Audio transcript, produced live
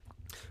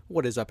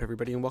What is up,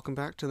 everybody, and welcome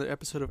back to the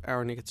episode of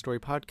Our Naked Story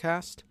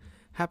podcast.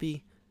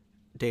 Happy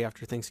day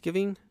after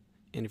Thanksgiving,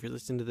 and if you're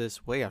listening to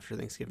this way after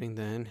Thanksgiving,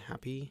 then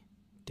happy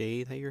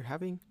day that you're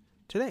having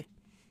today.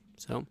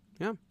 So,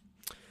 yeah.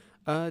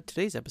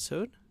 Today's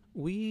episode,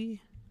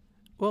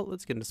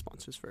 let's get into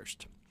sponsors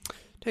first.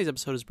 Today's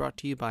episode is brought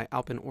to you by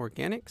Alpen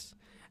Organics.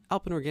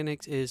 Alpen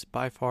Organics is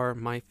by far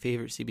my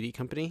favorite CBD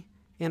company,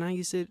 and I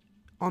use it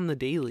on the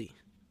daily,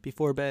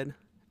 before bed,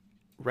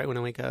 right when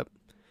I wake up,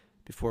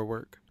 before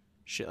work.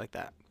 Shit like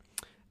that.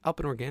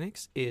 Alpen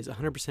Organics is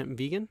 100%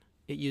 vegan.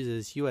 It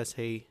uses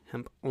USA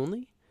hemp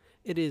only.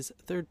 It is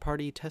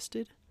third-party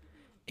tested,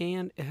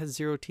 and it has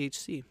 0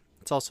 THC.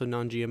 It's also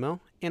non-GMO,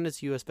 and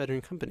it's a US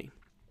veteran company.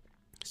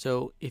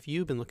 So if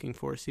you've been looking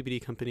for a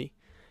CBD company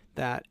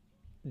that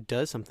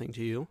does something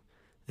to you,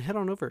 then head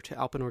on over to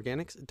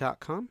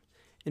alpenorganics.com,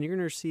 and you're going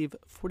to receive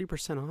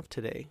 40% off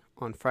today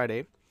on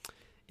Friday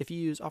if you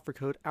use offer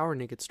code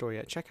OurNakedStory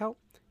at checkout,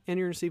 and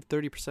you're going to receive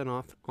 30%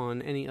 off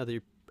on any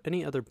other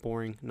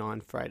boring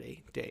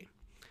non-Friday day.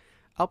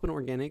 Alpen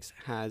Organics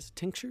has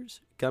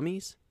tinctures,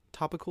 gummies,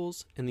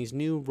 topicals, and these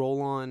new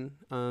roll-on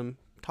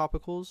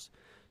topicals.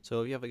 So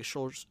if you have like a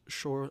sore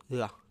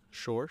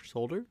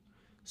shoulder,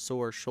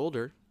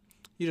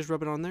 you just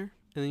rub it on there,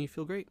 and then you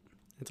feel great.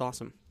 It's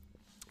awesome.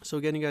 So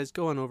again, you guys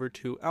go on over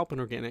to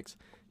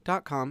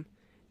alpenorganics.com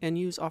and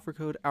use offer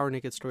code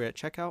OurNakedStory at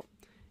checkout,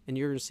 and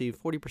you're going to receive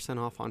 40%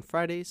 off on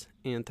Fridays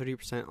and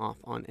 30% off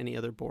on any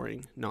other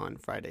boring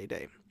non-Friday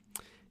day.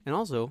 And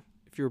also,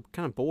 if you're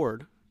kind of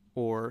bored,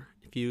 or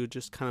if you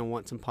just kind of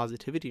want some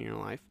positivity in your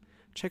life,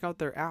 check out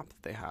their app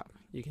that they have.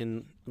 You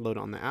can load it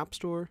on the App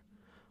Store,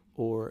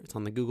 or it's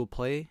on the Google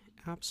Play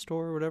App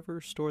Store, or whatever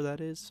store that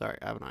is. Sorry,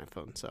 I have an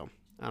iPhone, so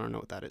I don't know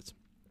what that is.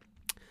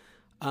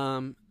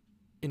 And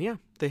yeah,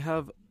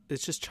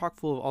 it's just chock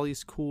full of all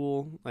these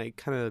cool, like,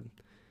 kind of,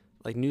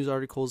 like, news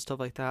articles, stuff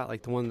like that.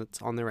 Like the one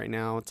that's on there right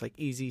now, it's like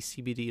easy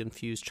CBD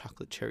infused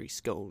chocolate cherry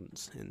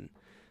scones, and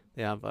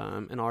they have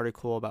an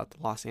article about the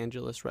Los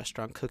Angeles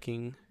restaurant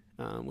cooking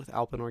with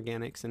Alpen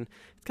Organics, and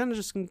it's kind of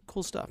just some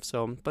cool stuff.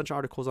 So a bunch of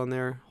articles on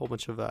there, a whole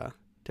bunch of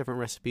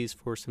different recipes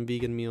for some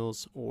vegan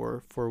meals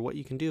or for what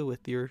you can do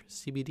with your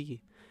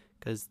CBD,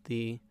 because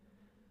the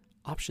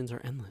options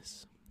are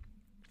endless.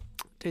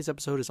 Today's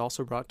episode is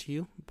also brought to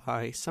you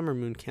by Summer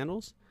Moon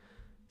Candles.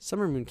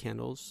 Summer Moon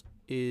Candles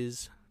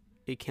is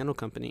a candle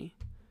company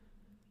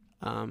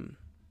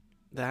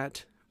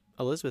that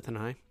Elizabeth and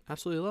I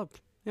absolutely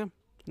love. Yeah.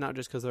 Not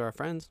just because they're our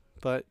friends,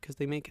 but because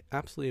they make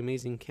absolutely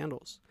amazing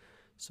candles.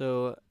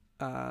 So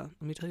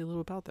let me tell you a little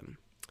about them.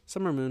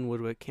 Summer Moon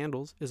Woodwick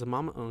Candles is a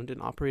mama-owned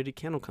and operated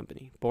candle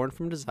company born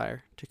from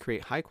desire to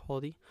create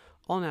high-quality,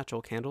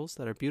 all-natural candles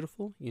that are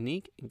beautiful,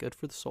 unique, and good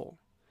for the soul.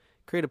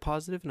 Create a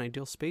positive and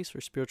ideal space for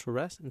spiritual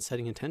rest and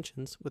setting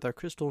intentions with our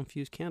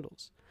crystal-infused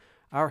candles.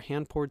 Our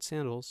hand-poured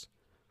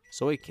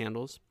soy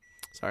candles,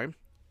 are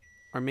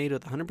made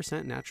with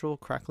 100% natural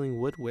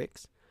crackling wood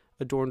wicks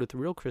adorned with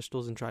real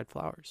crystals and dried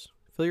flowers.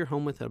 Fill your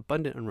home with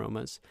abundant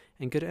aromas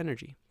and good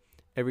energy.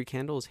 Every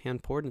candle is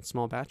hand-poured in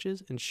small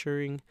batches,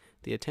 ensuring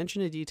the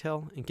attention to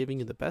detail and giving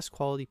you the best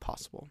quality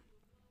possible.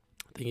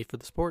 Thank you for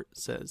the support,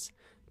 says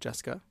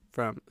Jessica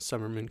from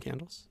Summer Moon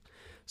Candles.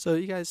 So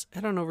you guys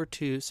head on over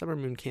to Summer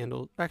Moon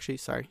Candles. Actually,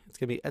 sorry, it's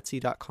going to be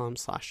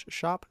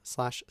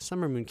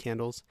etsy.com/shop/Summer Moon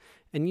Candles,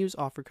 and use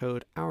offer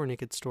code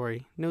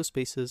OurNakedStory, no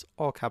spaces,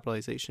 all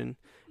capitalization,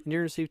 and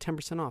you're going to receive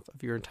 10% off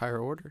of your entire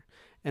order.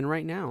 And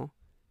right now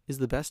is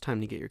the best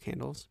time to get your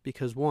candles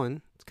because,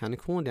 one, it's kind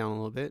of cooling down a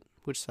little bit,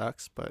 which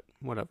sucks, but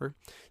whatever.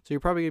 So you're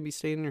probably going to be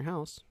staying in your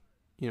house,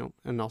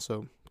 and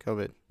also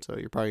COVID, so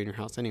you're probably in your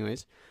house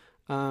anyways.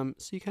 So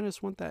you kind of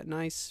just want that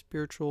nice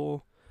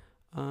spiritual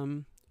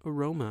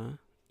aroma,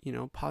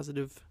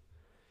 positive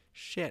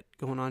shit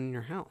going on in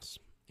your house.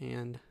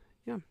 And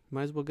yeah,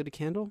 might as well get a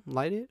candle,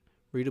 light it,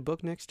 read a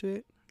book next to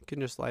it. You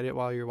can just light it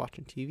while you're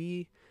watching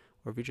TV,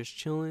 or if you're just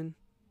chilling,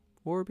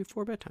 or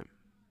before bedtime.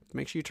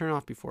 Make sure you turn it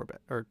off before bed,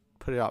 or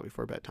put it out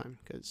before bedtime,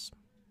 because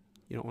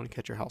you don't want to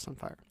catch your house on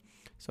fire.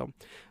 So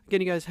again,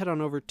 you guys head on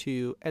over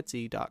to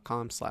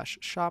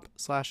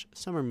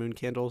etsy.com/shop/Summer Moon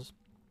Candles,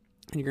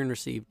 and you're going to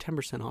receive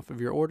 10% off of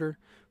your order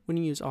when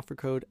you use offer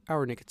code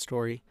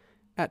OurNakedStory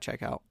at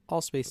checkout.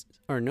 All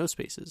spaces, or no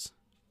spaces,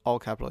 all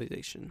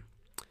capitalization,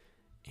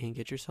 and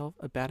get yourself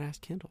a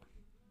badass candle.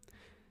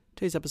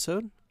 Today's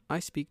episode, I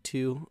speak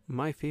to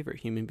my favorite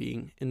human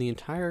being in the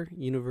entire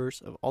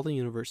universe of all the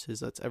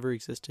universes that's ever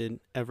existed,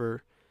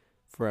 ever,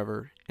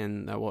 forever,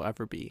 and that will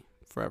ever be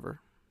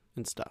forever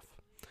and stuff.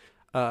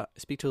 I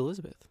speak to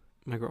Elizabeth,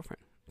 my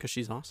girlfriend, because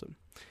she's awesome.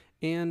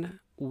 And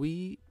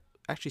we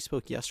actually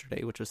spoke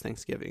yesterday, which was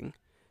Thanksgiving,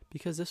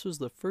 because this was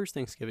the first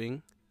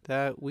Thanksgiving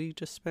that we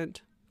just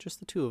spent, just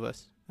the two of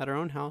us, at our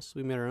own house.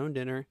 We made our own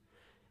dinner,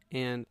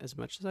 and as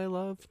much as I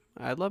love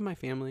my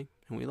family,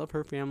 and we love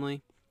her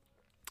family,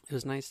 it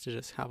was nice to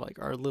just have like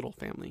our little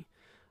family,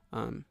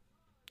 by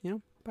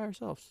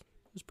ourselves.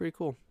 It was pretty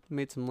cool. We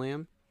made some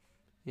lamb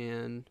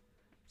and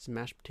some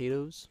mashed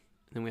potatoes,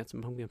 and then we had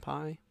some pumpkin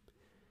pie.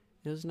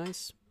 It was a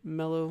nice,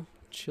 mellow,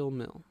 chill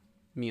meal.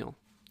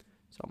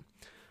 So,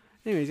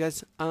 Anyways,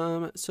 guys,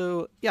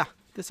 so yeah,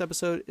 this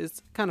episode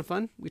is kind of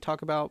fun. We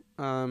talk about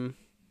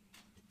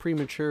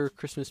premature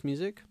Christmas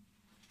music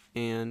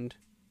and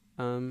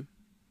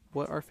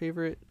what our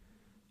favorite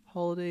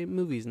holiday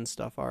movies and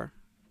stuff are.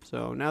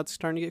 So now it's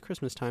starting to get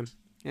Christmas time,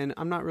 and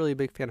I'm not really a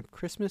big fan of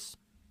Christmas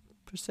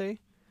per se,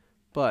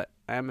 but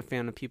I am a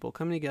fan of people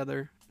coming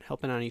together,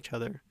 helping out each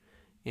other,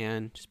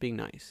 and just being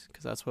nice,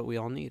 because that's what we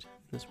all need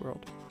in this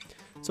world.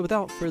 So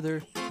without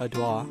further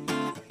ado,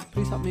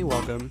 please help me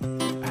welcome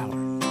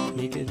our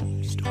Naked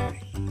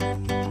Story.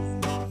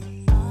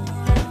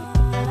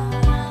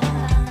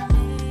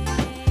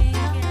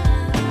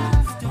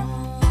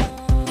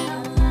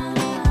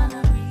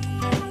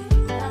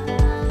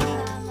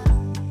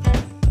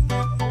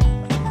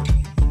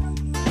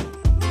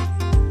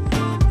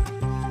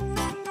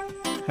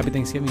 Happy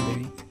Thanksgiving,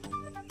 baby.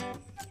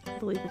 I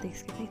believe in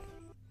Thanksgiving.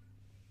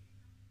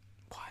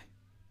 Why?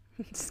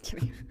 Just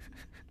kidding.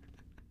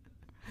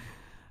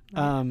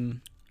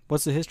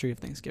 What's the history of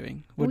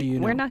Thanksgiving? What do you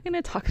know? We're not going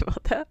to talk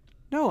about that.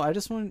 No, I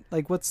just want,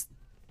 like, what's...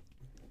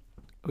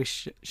 We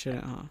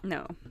shouldn't, huh?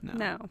 No.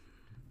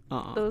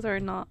 Uh-uh. Those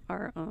are not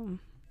our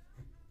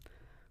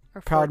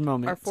Proud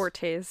moments. Our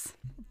fortes.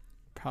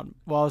 Proud.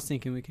 Well, I was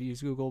thinking we could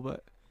use Google,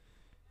 but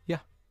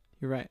yeah,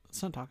 you're right.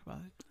 Let's not talk about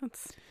it.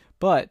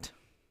 But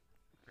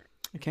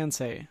I can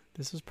say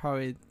this was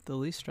probably the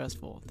least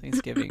stressful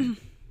Thanksgiving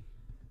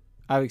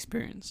I've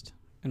experienced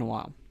in a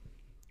while.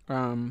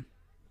 I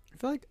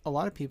feel like a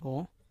lot of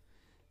people,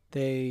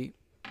 they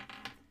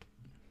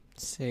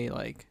say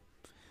like,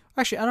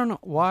 actually, I don't know,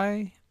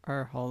 why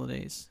are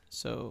holidays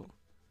so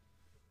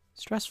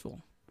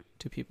stressful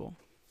to people?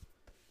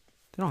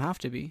 They don't have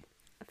to be. You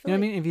know what I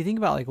mean? If you think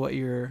about like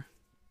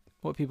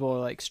what people are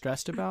like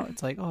stressed about,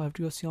 it's like, oh, I have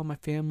to go see all my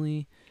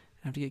family,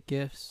 I have to get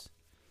gifts.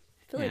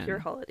 I feel like your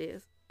holiday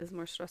is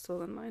more stressful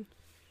than mine.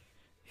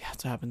 Yeah,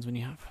 that's what happens when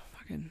you have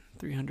fucking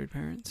 300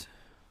 parents.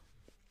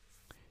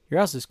 Your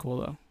house is cool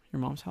though.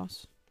 Your mom's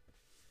house.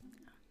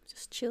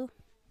 Just chill.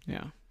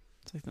 Yeah.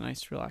 It's like the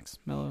nice, relaxed,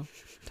 mellow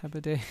type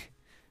of day.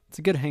 It's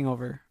a good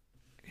hangover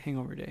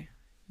day,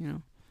 you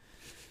know.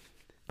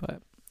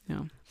 But,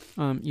 yeah.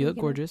 You look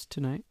gorgeous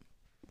tonight.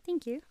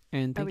 Thank you.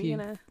 And thank you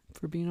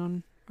for being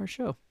on our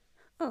show.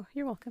 Oh,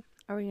 you're welcome.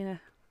 Are we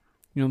gonna...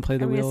 You want to play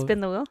the wheel?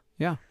 Spin the wheel?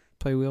 Yeah.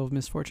 Play Wheel of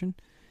Misfortune.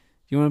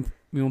 You want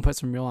to put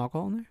some real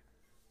alcohol in there?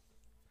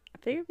 I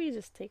figured we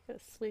just take a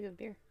swig of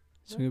beer.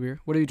 Swig of beer?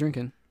 What are you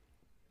drinking?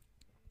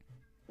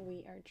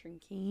 We are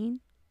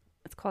drinking...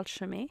 It's called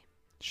Chimay.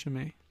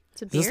 Chimay.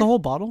 It's a beer. Is this the whole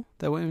bottle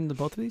that went into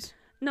both of these?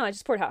 No, I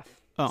just poured half.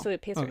 Oh, so we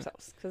pace okay.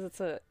 ourselves. Because it's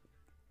I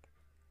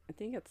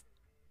think it's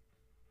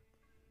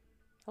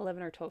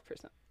 11 or 12%.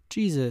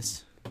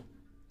 Jesus.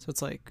 So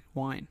it's like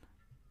wine.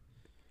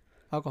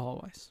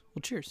 Alcohol-wise.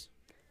 Well, cheers.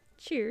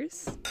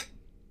 Cheers.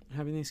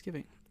 Happy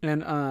Thanksgiving.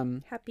 And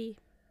Happy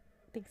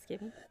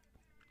Thanksgiving.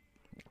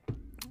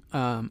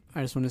 I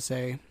just want to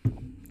say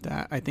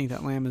that I think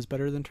that lamb is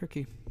better than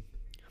turkey.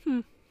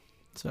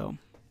 So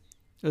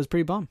it was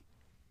pretty bomb.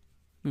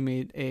 We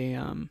made a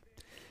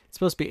it's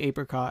supposed to be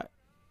apricot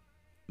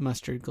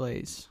mustard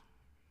glaze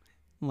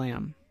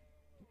lamb,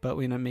 but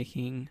we ended up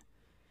making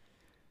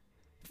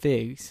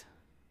figs.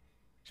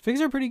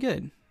 Figs are pretty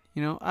good.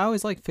 You know, I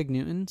always like fig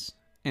Newtons,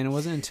 and it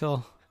wasn't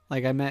until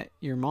like I met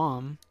your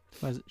mom.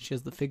 She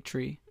has the fig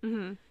tree.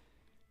 Mm-hmm.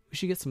 We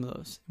should get some of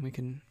those, and we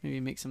can maybe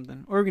make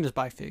something, or we can just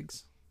buy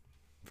figs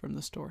from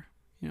the store.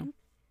 You know.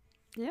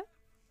 Yeah.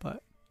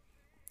 But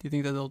do you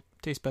think that they'll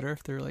taste better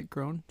if they're like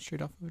grown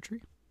straight off of a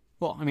tree?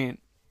 Well, I mean,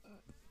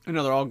 I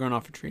know they're all grown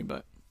off a tree,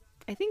 but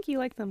I think you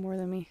like them more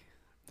than me.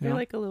 They're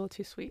like a little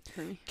too sweet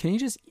for me.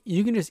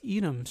 You can just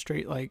eat them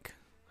straight like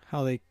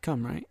how they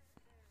come, right?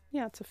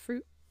 Yeah, it's a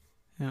fruit.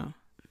 Yeah.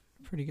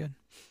 Pretty good.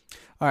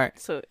 All right.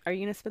 So, are you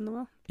going to spin the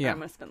wheel? Yeah. I'm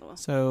going to spin the wheel.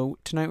 So,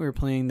 tonight we were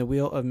playing the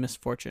Wheel of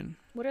Misfortune.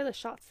 What are the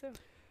shots, though?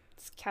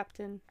 It's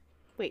Captain...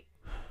 Wait.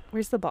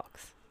 Where's the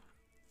box?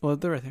 Well,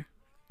 they're right there.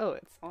 Oh,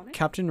 it's on it?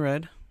 Captain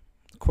Red,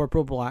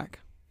 Corporal Black,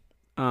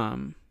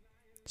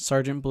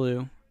 Sergeant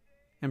Blue,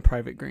 and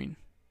Private Green.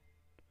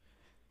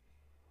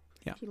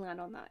 Yeah. If you land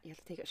on that, you have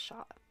to take a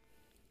shot.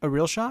 A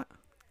real shot?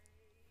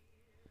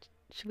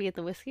 Should we get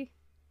the whiskey?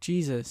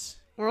 Jesus.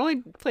 We're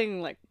only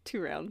playing like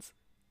 2 rounds.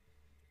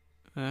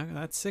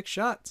 That's 6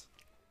 shots.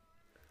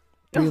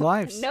 3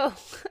 lives. No,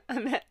 I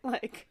meant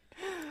like...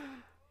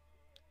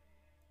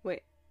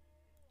 Wait.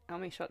 How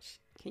many shots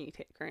can you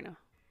take right now?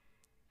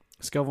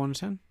 Scale of 1 to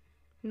 10?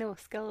 No,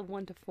 scale of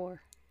 1 to 4.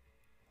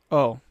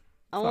 Oh.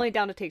 I'm only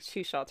down to take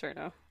 2 shots right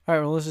now. All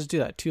right, well, let's just do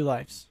that. 2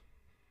 lives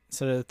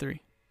instead of 3.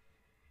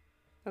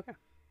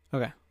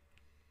 Okay.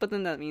 But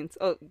then that means...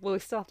 Oh, well, we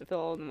still have to fill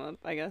all of them up,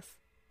 I guess.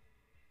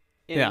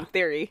 In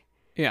theory.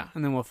 Yeah,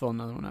 and then we'll fill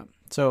another one up.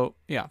 So,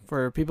 yeah,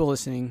 for people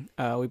listening,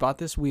 we bought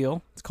this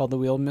wheel. It's called the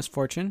Wheel of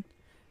Misfortune.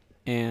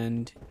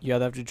 And you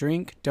either have to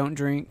drink, don't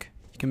drink.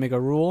 You can make a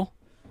rule.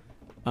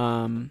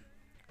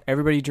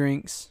 Everybody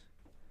drinks.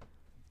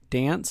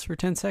 Dance for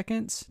 10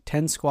 seconds,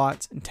 10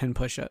 squats, and 10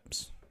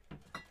 push-ups.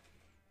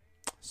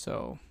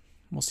 So,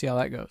 we'll see how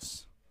that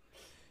goes.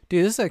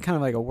 Dude, this is kind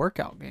of like a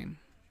workout game.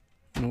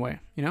 in a way,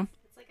 you know?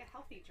 It's like a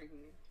healthy drinking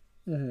game.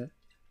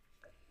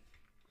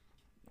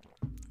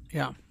 Mm-hmm.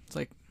 Yeah, it's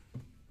like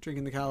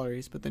drinking the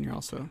calories, but then you're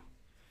also... Alright,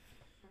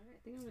 I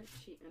think I'm going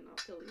to cheat and I'll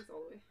fill these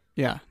all the way.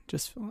 Yeah,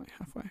 just fill it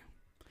halfway.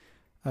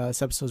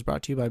 This episode is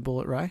brought to you by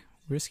Bullet Rye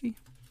Whiskey.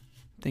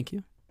 Thank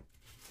you.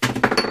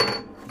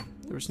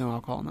 There was no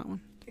alcohol in that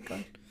one. Go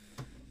ahead.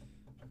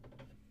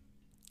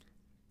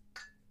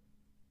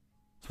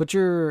 So what's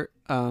your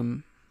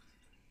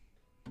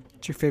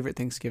favorite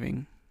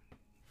Thanksgiving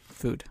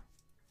food?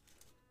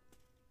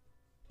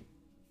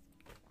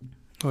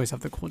 Always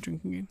have the cool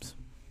drinking games.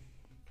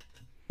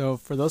 So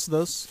for those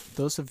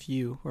of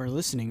you who are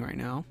listening right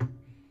now,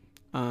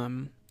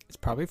 it's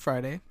probably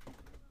Friday,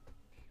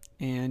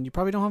 and you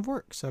probably don't have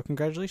work. So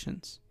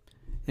congratulations.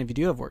 And if you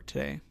do have work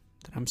today,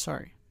 then I'm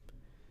sorry.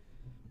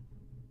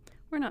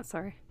 We're not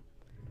sorry.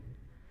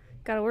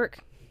 Gotta work.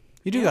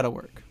 You do gotta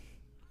work.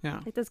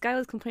 Yeah. Like this guy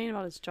was complaining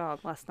about his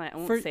job last night. I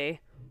won't say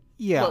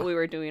Yeah. what we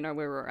were doing or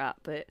where we were at,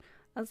 but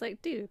I was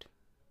like, dude,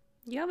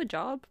 you have a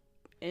job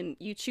and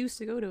you choose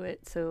to go to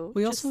it. So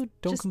we also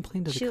don't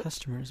complain to the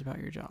customers about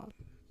your job.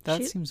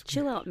 That seems weird.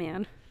 Chill out,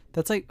 man.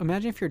 That's like,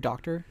 imagine if you're a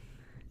doctor,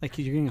 like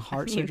you're getting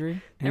heart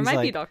surgery. And there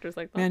might be doctors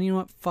like that. Man, you know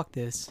what? Fuck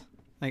this.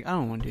 Like, I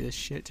don't want to do this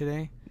shit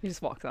today. He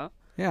just walks out.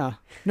 Yeah.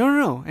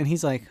 No. And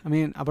he's like, I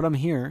mean, but I'm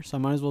here, so I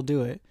might as well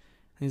do it.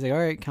 And he's like, all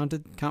right,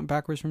 count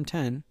backwards from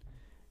 10.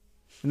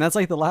 And that's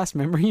like the last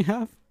memory you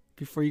have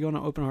before you go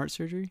into open heart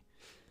surgery.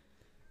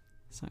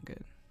 It's not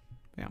good.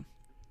 Yeah.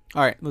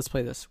 All right, let's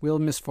play this. Wheel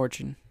of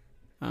Misfortune.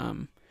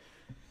 All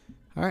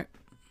right.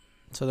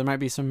 So there might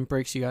be some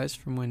breaks, you guys,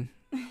 from when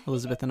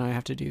Elizabeth and I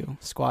have to do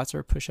squats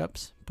or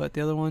push-ups. But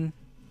the other one,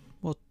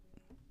 well,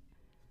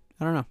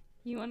 I don't know.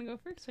 You want to go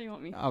first or you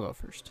want me? I'll go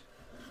first.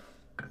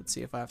 Let's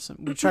see if I have some.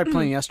 We tried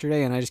playing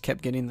yesterday, and I just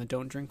kept getting the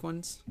don't drink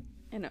ones.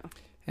 I know.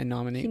 And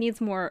nominate. He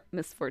needs more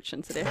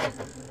misfortune today.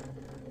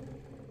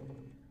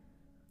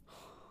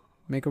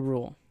 Make a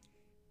rule.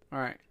 All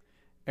right.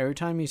 Every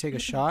time you take a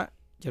shot,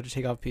 you have to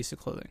take off a piece of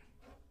clothing.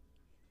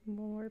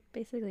 Well, we're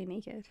basically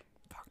naked.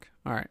 Fuck.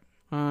 All right.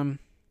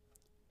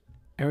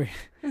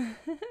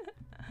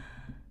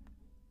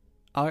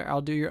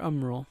 I'll do your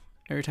rule.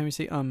 Every time you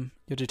say you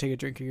have to take a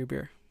drink of your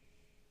beer.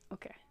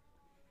 Okay.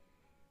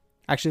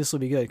 Actually, this will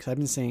be good because I've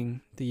been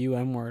saying the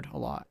word a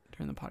lot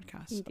during the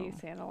podcast. You do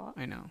say it a lot.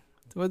 I know.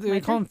 What do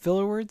they call them?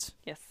 Filler words?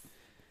 Yes.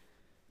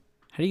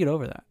 How do you get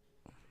over that?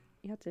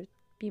 You have to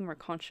be more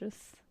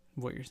conscious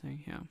of what you're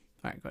saying. Yeah. All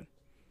right, good.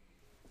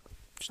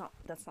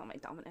 That's not my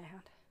dominant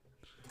hand.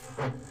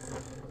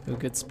 Do a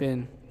good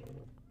spin.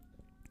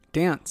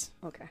 Dance.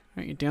 Okay. All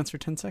right, you dance for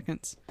 10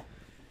 seconds.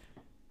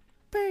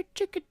 Bird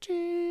chicka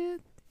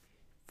chit.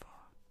 4,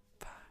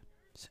 5,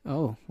 6.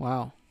 Oh,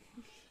 wow.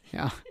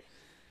 Yeah.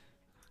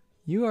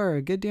 You are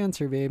a good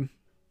dancer, babe.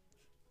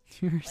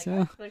 You're like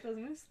so... Like those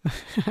moves?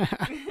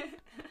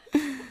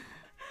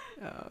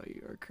 Oh,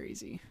 you are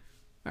crazy.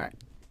 All right.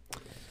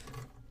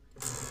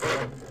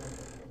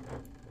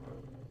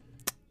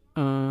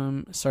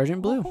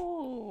 Sergeant Blue.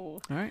 Oh.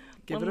 All right,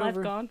 give One it life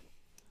over. Gone.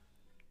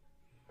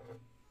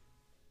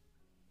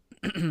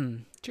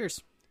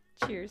 Cheers.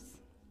 Cheers.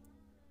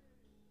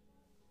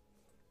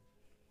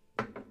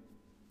 Oh,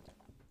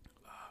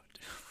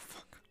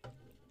 fuck.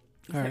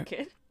 Is All that right.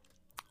 good?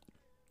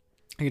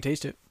 I can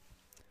taste it.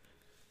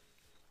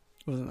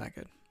 It wasn't that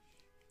good.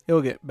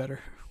 It'll get better.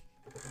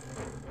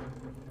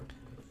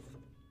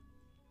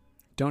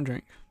 Don't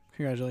drink.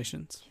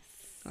 Congratulations. Yes.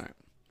 All right.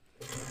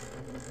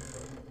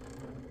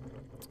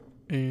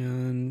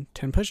 And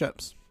 10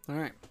 push-ups. All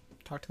right.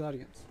 Talk to the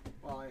audience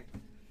while I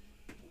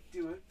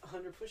do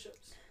 100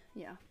 push-ups.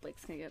 Yeah,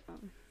 Blake's gonna get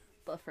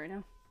buff right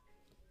now.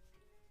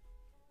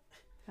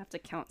 I have to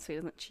count so he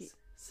doesn't cheat.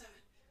 7,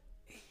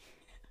 8,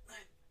 9,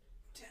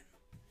 10.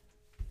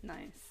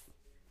 Nice.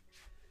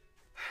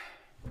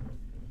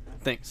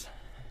 Thanks.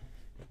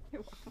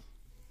 You're welcome.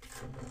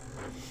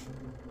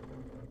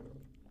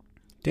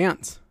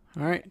 Dance.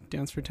 All right.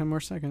 Dance for 10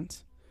 more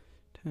seconds.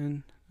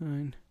 10,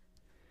 9.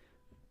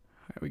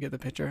 All right, we get the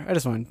picture. I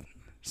just want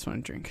to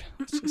drink.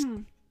 Let's just...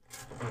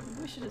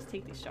 We should just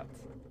take these shots.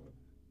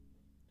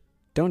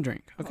 Don't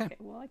drink. Okay.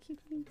 Well,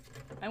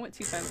 I went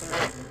 2 times in a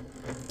row.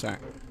 Sorry.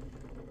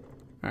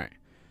 All right.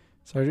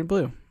 Sergeant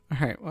Blue. All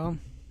right. Well,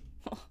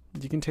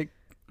 you can take...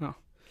 Oh. I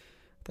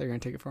thought you were going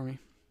to take it for me.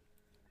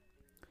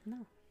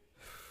 No.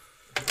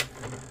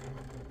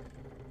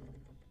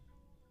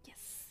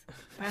 Yes.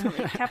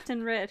 Finally,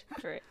 Captain Red.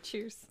 All right.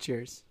 Cheers.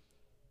 Cheers.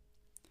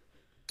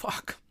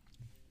 Fuck.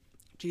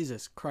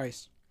 Jesus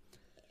Christ.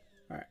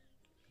 All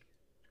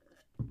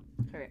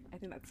right. I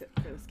think that's it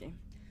for this game.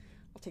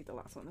 I'll take the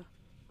last one, though.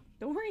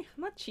 Don't worry.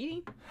 I'm not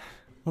cheating.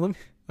 Well,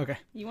 okay.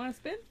 You want to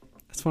spin?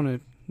 I just want to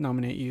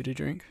nominate you to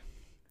drink.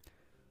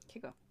 Okay,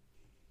 go.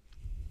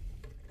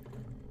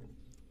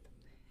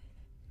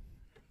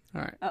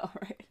 All right. Oh,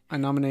 right. I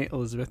nominate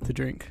Elizabeth to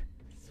drink.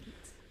 Sweet.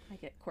 I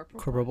get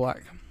Corporal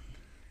Black.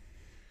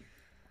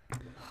 So,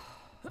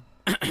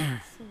 what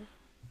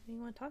do you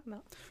want to talk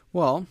about?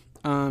 Well,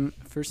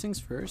 first things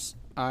first,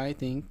 I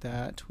think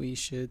that we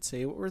should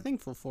say what we're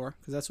thankful for,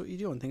 because that's what you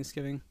do on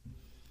Thanksgiving.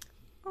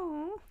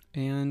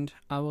 And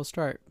I will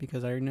start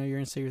because I already know you're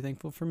going to say you're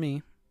thankful for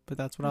me, but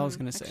that's what I was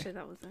going to say. Actually,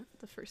 that wasn't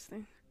the first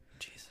thing.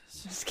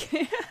 Jesus. Just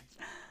kidding.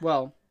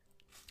 Well,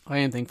 I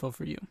am thankful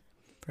for you,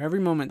 for every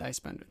moment that I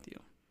spend with you.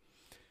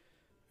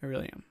 I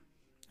really am.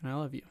 And I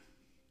love you.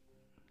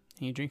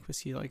 And you drink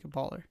whiskey like a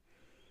baller.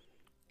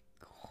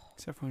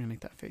 Except for when you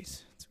make that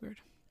face. It's weird.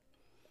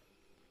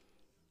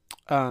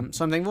 So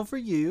I'm thankful for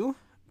you.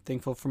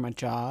 Thankful for my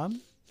job.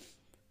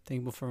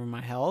 Thankful for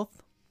my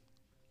health.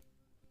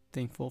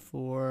 Thankful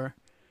for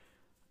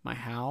my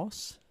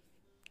house.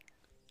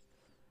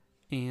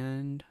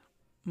 And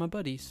my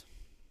buddies.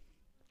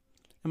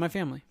 And my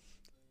family.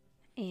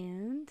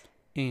 And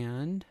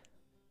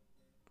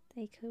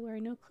they could wear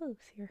no clothes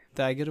here.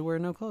 that I get to wear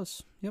no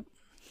clothes. Yep.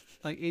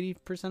 Like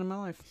 80% of my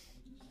life.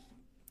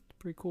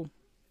 Pretty cool.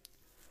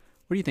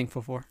 What are you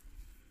thankful for?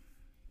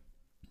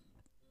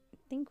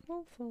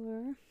 Thankful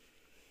for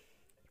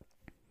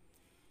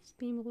just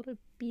being able to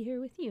be here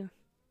with you.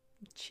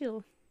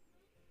 Chill.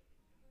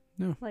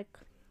 No. Like,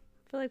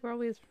 I feel like we're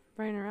always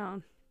running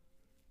around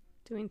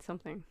doing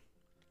something.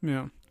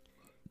 Yeah.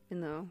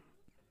 Even though,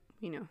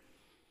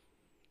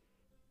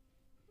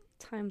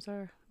 times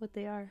are what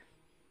they are.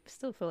 I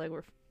still feel like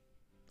we're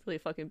really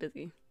fucking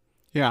busy.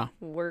 Yeah.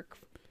 Work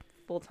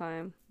full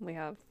time. We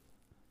have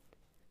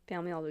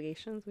family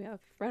obligations. We have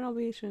friend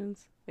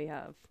obligations. We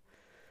have,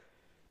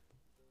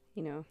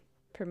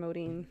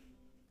 promoting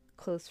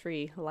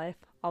clothes-free life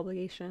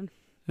obligation.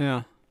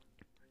 Yeah.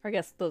 I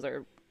guess those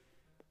are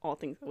all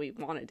things that we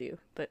want to do,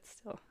 but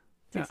still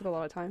takes up a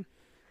lot of time.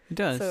 It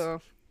does.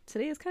 So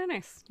today is kind of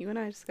nice. You and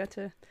I just got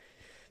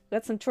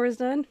some chores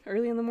done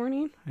early in the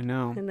morning, I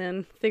know. and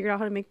then figured out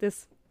how to make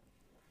this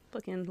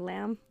fucking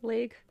lamb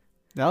leg.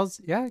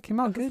 It came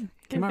out good.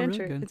 Came out really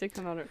Adventure. good. It did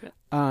come out okay.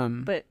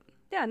 But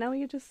Yeah, now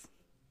we could just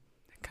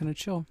kind of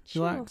chill,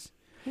 chill, relax.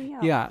 hang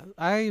out. Yeah,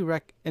 I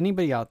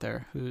anybody out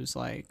there who's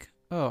like,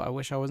 oh, I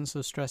wish I wasn't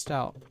so stressed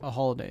out at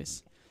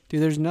holidays.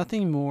 Dude, there's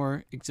nothing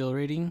more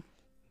exhilarating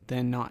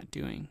than not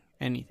doing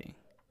anything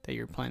that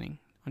you're planning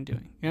on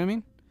doing. You know what I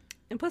mean?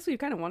 And plus, we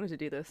kind of wanted to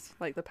do this.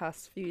 Like the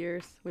past few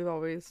years, we've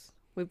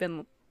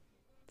been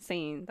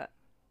saying that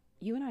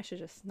you and I should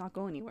just not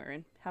go anywhere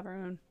and have our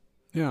own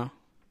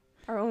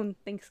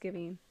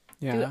Thanksgiving.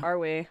 Yeah. Do it our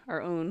way,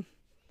 our own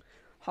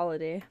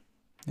holiday.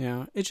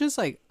 Yeah. It's just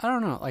like, I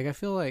don't know. Like, I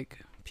feel like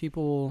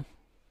people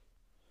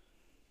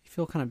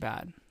feel kind of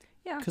bad.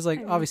 Yeah. Because,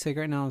 like, obviously,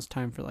 right now it's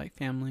time for, like,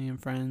 family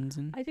and friends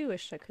and I do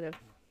wish I could have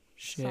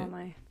shit. saw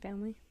my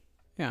family.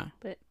 Yeah.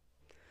 But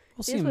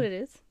we'll it is what it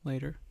is.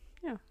 later.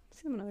 Yeah.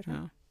 See them another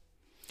time.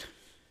 Yeah.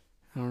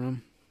 I don't know.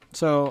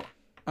 So,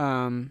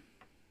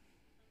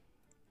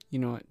 you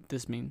know what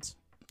this means?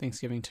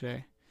 Thanksgiving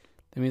today.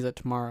 That means that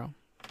tomorrow,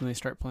 when they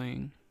start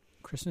playing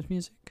Christmas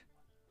music,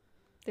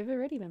 They've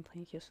already been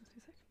playing Christmas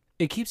music.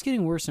 it keeps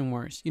getting worse and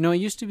worse. You know, it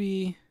used to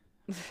be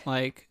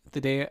like the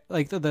day,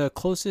 like the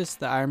closest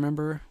that I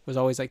remember was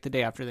always like the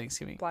day after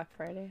Thanksgiving. Black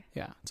Friday.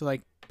 Yeah. So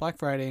like Black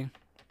Friday,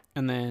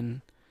 and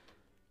then,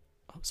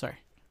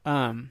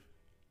 and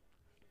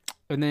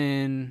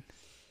then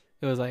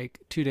it was like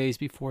 2 days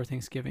before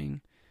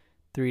Thanksgiving,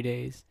 3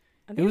 days.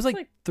 I It think was it's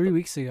like 3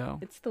 weeks ago.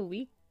 it's the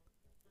week,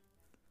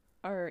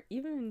 or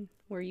even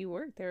where you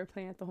work, they were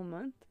playing it the whole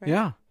month, right?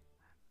 Yeah.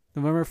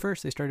 November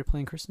 1st, they started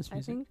playing Christmas I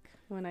music. think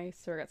when I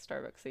used to work at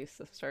Starbucks, they used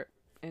to start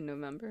in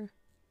November.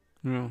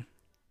 Yeah.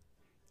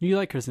 You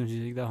like Christmas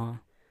music though, huh?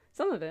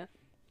 Some of it.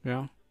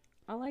 Yeah.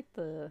 I like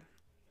the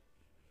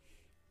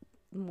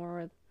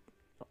more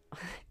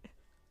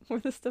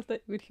the stuff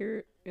that you would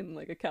hear in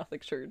like a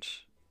Catholic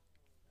church.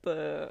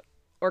 The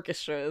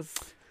orchestras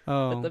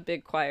Oh. with the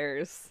big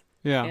choirs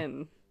yeah.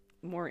 and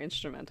more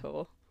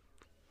instrumental.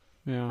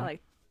 Yeah. I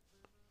like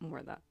more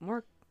of that.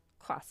 More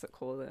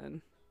classical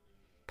than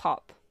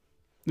pop.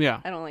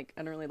 Yeah. I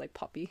don't really like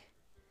poppy.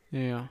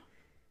 Yeah.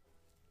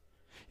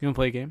 You want to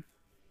play a game?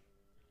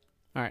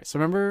 All right. So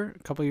remember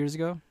a couple of years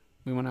ago,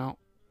 we went out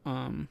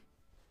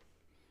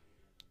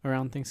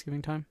around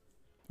Thanksgiving time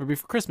or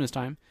before Christmas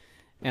time,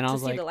 and I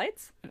was see like, the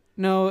lights?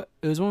 no,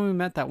 it was when we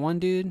met that one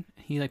dude.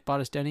 He like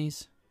bought us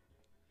Denny's.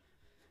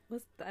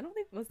 Was that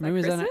Maybe it was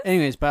Christmas? that.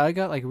 Anyways, but I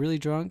got like really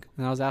drunk,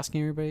 and I was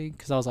asking everybody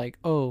because I was like,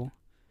 oh,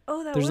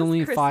 Oh, that there's was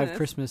only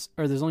Christmas.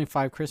 there's only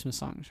 5 Christmas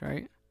songs,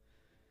 right?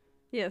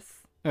 Yes.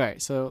 All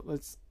right, so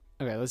let's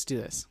do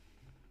this.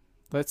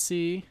 Let's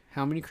see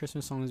how many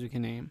Christmas songs we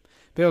can name.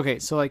 But okay,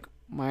 so like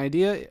my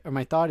idea or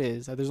my thought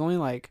is that there's only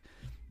like,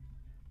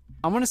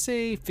 I want to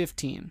say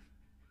 15.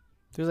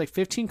 There's like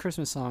 15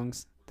 Christmas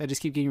songs that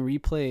just keep getting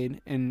replayed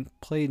and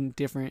played in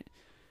different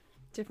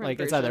like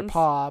versions. it's either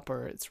pop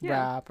or it's Yeah.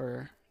 rap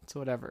or it's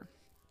whatever.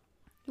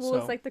 Well, So-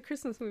 it's like the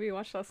Christmas movie we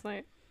watched last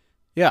night.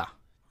 Yeah.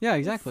 Yeah,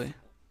 exactly.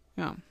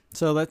 Yeah.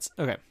 So let's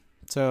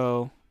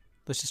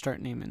just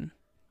start naming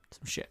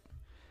some shit.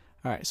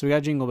 All right, so we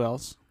got Jingle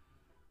Bells.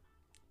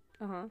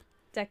 Uh-huh.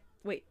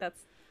 Wait,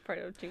 that's part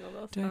of Jingle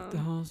Bells. Deck the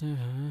halls.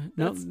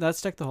 No,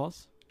 that's Deck the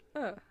Halls.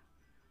 Oh.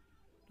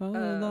 La,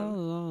 la, la,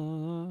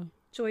 la.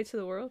 Joy to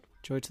the World.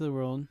 Joy to the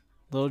World.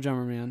 Little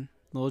Drummer Man.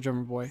 Little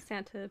Drummer Boy.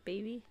 Santa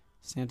Baby.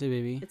 Santa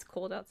Baby. It's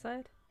Cold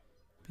Outside.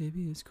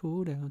 Baby, it's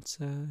cold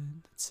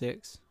outside. That's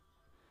 6.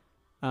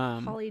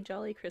 Holly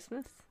Jolly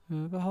Christmas.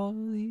 Have a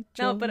holly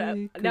jolly No, but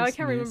now I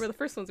can't Christmas. remember the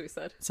first ones we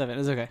said. 7.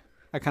 It's okay.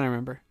 I kind of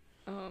remember.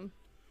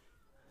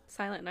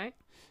 Silent Night.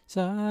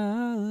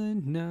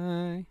 Silent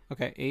Night.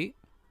 Okay, 8.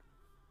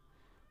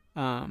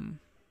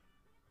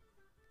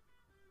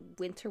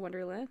 Winter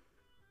Wonderland.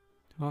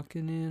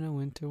 Walking in a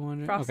winter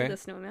wonderland. Frosty okay. the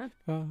Snowman.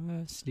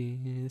 Frosty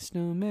the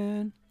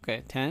Snowman.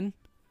 Okay, 10.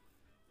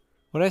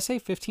 What did I say?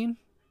 15?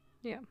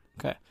 Yeah.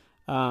 Okay.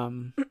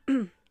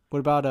 What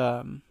about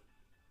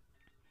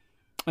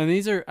and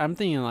these are, I'm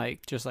thinking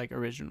like just like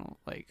original,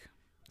 like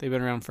they've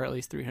been around for at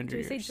least 300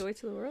 years. Did we say Joy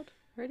to the World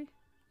already?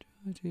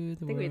 Joy to the I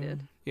think world. we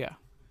did. Yeah.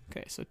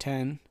 Okay, so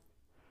 10.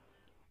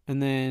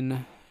 And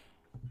then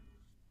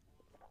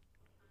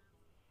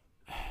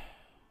I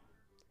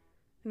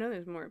know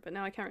there's more, but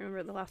now I can't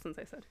remember the last ones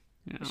I said.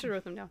 you know, I should have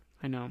wrote them down.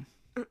 I know.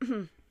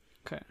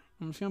 Okay.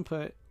 I'm just gonna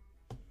put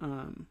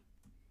the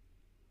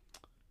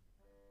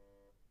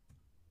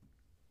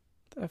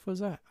F was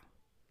that?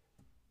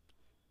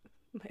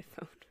 My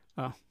phone.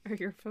 Oh. Or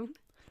your phone?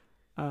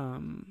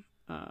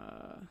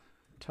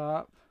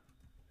 Top.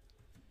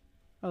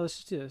 Oh, let's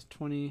just do this.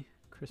 20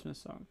 Christmas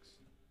songs.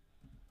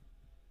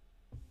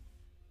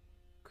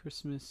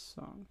 Christmas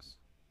songs.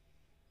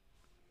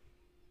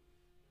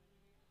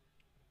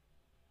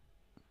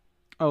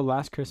 Oh,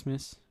 Last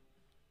Christmas.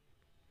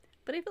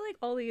 But I feel like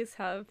all these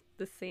have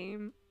the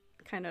same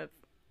kind of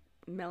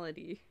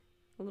melody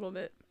a little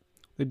bit.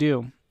 They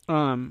do.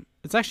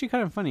 It's actually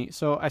kind of funny.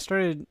 So I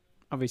started,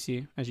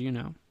 obviously, as you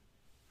know,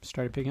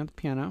 started picking up the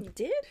piano. You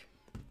did?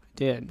 I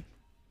did.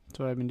 That's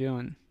what I've been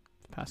doing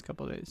the past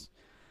couple of days.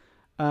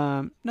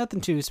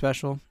 Nothing too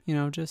special, you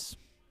know, just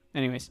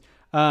anyways.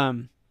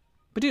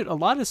 But dude, a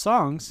lot of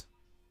songs,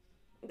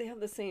 they have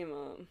the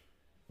same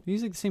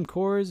use like the same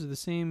chords or the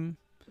same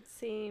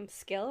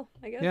scale,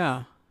 I guess.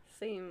 Yeah.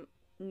 Same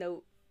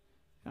note.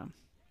 Yeah.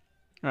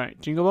 All right,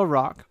 Jingle Bell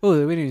Rock. Oh, we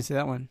didn't even say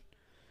that one.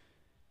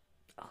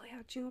 Oh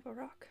yeah, Jingle Bell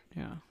Rock.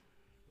 Yeah.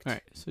 All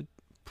right, so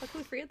how can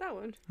we forget that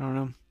one? I don't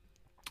know.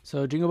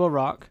 So Jingle Bell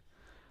Rock,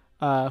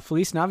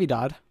 Feliz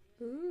Navidad.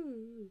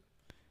 Ooh.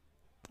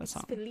 That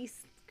song.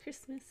 Feliz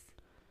Christmas.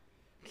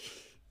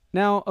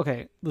 Now,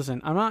 okay,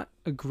 listen, I'm not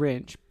a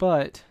Grinch,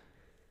 but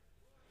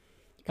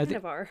You kind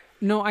of are.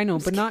 No, I know,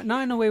 but not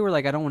in a way where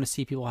like I don't want to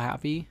see people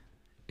happy.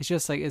 It's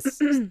just like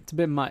it's a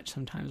bit much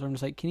sometimes. Where I'm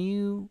just like, can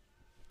you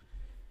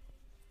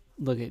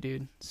look at,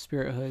 dude?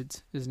 Spirit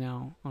Hoods is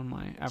now on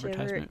my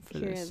advertisement for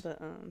this. Did you ever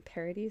hear the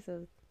parodies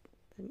of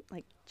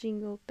like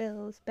Jingle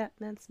Bells,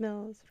 Batman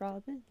smells,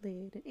 Robin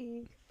laid an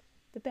egg,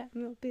 the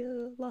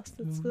Batmobile lost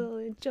its will,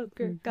 and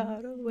Joker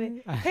got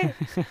away. Hey.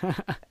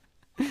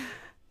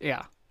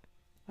 Yeah.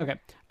 Okay.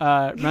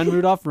 Run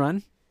Rudolph,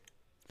 run.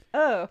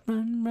 Oh.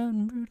 Run,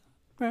 run, Rudolph,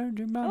 run,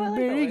 your mama, I like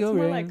baby, that go one. It's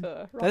more run. like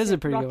a That is a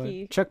pretty good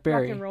one. Chuck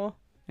Berry. Rock and roll.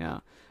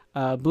 Yeah.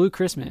 Blue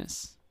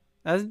Christmas.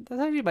 That's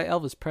actually by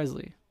Elvis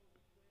Presley.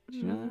 Did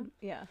you know that?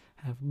 Yeah.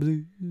 Have a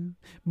blue,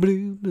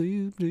 blue,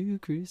 blue, blue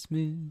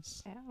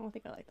Christmas. Yeah, I don't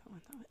think I like that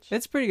one that much.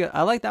 It's pretty good.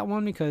 I like that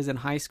one because in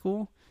high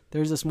school,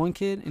 there was this one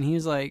kid and he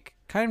was like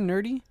kind of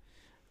nerdy.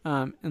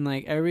 And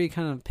like everybody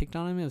kind of picked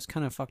on him. It was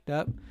kind of fucked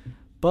up.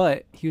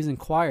 But he was in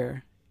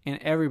choir and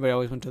everybody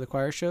always went to the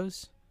choir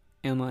shows.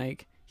 And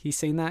like he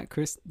sang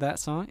that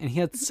song and he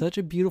had such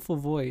a beautiful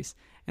voice.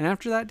 And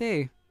after that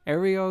day,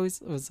 everybody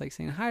always was like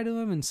saying hi to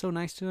him and so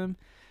nice to him.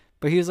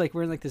 But he was like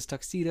wearing like this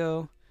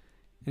tuxedo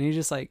and he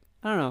just like,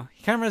 I don't know.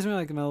 He kind of reminds me of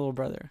like my little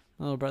brother.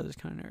 My little brother's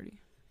kind of nerdy.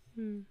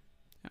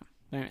 Yeah.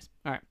 Anyways,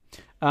 all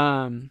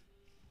right.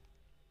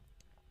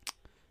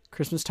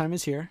 Christmas time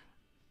is here.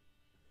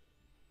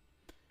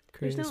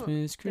 Christmas.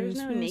 There's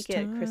no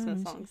naked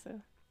Christmas songs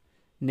though.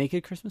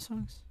 Naked Christmas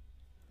songs?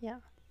 Yeah.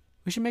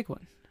 We should make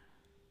one.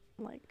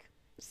 Like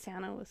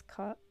Santa was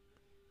caught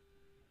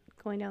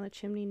going down the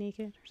chimney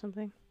naked or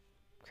something.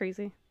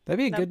 Crazy. That'd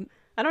be a good.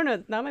 I don't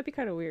know. That might be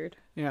kind of weird.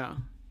 Yeah.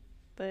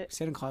 But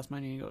Santa Claus might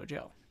need to go to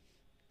jail.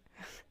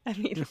 I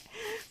mean,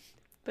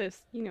 but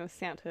if, you know,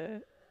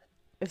 Santa,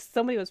 if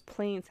somebody was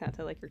playing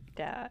Santa like your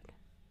dad,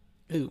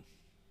 Ooh,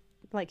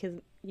 like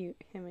him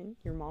and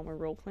your mom were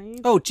role playing.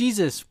 Oh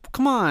Jesus!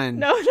 Come on.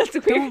 No, that's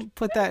weird. Don't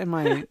put that in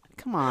my.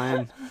 Come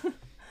on,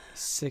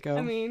 sicko.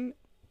 I mean,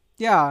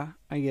 yeah,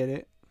 I get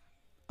it.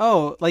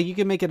 Oh, like you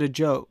can make it a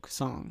joke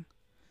song.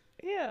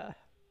 yeah.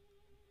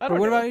 Or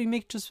what about you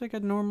make just like a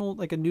normal,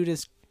 like a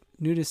nudist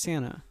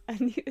Santa? A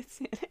nudist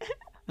Santa.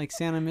 Like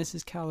Santa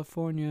Mrs.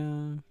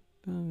 California.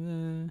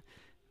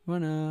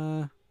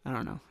 Wanna. I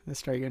don't know. Let's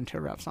start getting into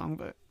a rap song,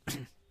 but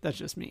that's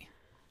just me.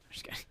 I'm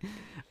just kidding.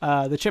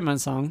 The Chipmunk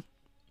song,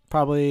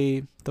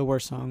 probably the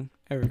worst song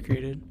ever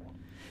created.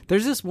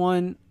 There's this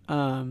one,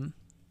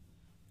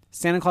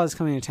 Santa Claus is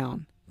Coming to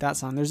Town. That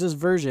song. There's this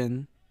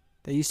version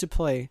that used to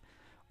play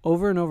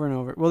over and over and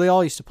over. Well, they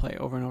all used to play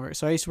over and over.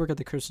 So I used to work at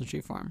the Christmas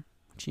tree farm,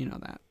 which you know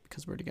that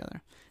because we're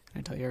together. And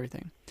I tell you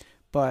everything.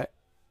 But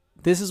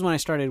this is when I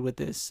started with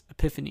this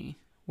epiphany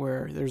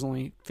where there's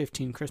only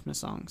 15 Christmas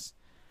songs.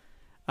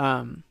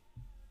 But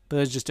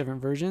there's just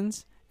different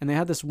versions. And they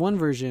had this one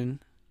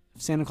version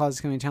Santa Claus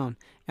is Coming to Town.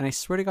 And I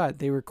swear to God,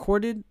 they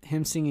recorded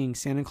him singing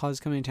Santa Claus is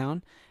Coming to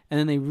Town, and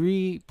then they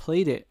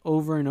replayed it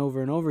over and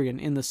over and over again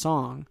in the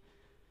song.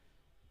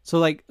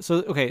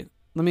 Okay,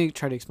 let me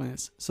try to explain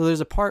this. So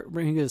there's a part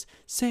where he goes,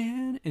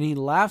 Santa, and he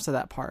laughs at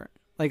that part,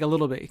 like a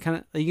little bit. Kind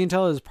of, you can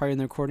tell it was part in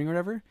the recording or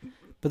whatever.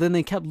 But then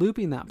they kept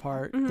looping that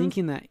part,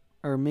 thinking that,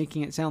 or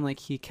making it sound like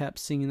he kept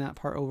singing that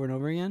part over and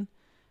over again.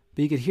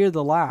 But you could hear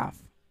the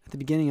laugh at the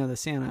beginning of the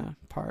Santa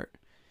part.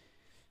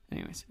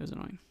 Anyways, it was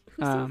annoying.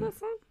 Who sings that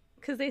song?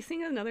 Because they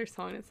sing another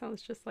song. It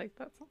sounds just like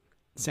that song.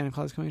 Santa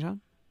Claus Coming to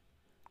Town?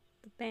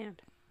 The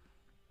band.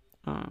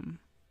 Oh,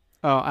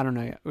 I don't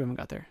know yet. We haven't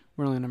got there.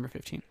 We're only on number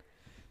 15.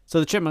 So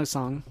the Chipmunk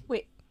song.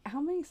 Wait, how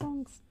many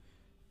songs?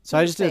 So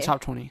I just did the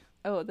top 20.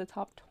 Oh, the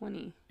top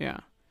 20. Yeah.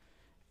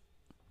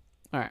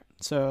 All right.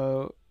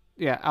 So,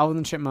 yeah, Alvin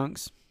and the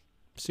Chipmunks.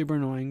 Super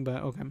annoying,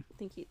 but okay. I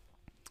think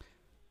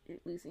you're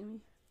losing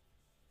me.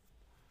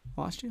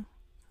 Lost you?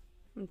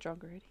 I'm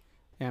drunk already.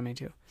 Yeah, me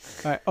too.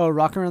 All right. Oh,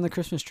 Rockin' Around the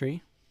Christmas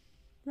Tree.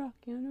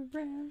 Rockin'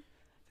 around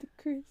the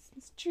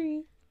Christmas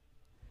tree.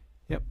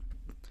 Yep.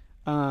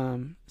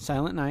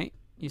 Silent Night.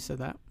 You said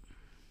that.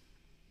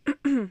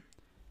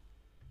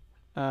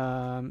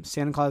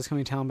 Santa Claus is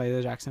Coming to Town by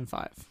the Jackson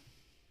 5.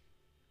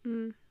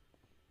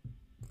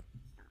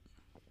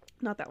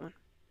 Not that one.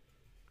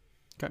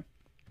 Okay.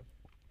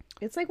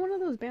 It's like one of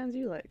those bands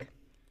you like.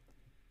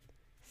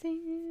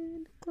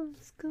 Santa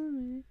Claus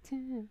coming to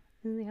town.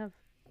 And they have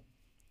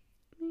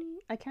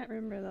me. I can't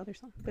remember the other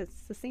song, but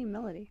it's the same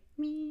melody.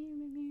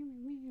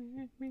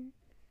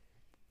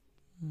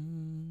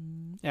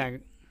 Yeah, I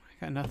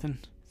got nothing.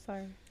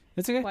 Sorry.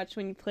 It's okay. Watch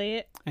when you play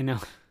it. I know.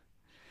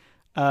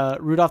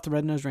 Rudolph the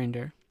Red-Nosed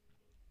Reindeer.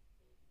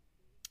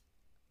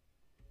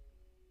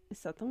 Is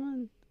that the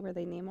one where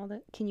they name all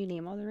the... Can you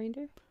name all the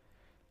reindeer?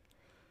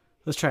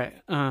 Let's try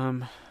it.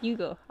 You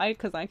go.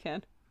 Because I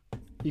can.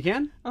 You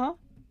can? Uh-huh.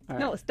 Right.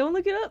 No, don't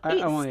look it up.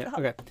 I won't yet.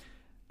 Okay.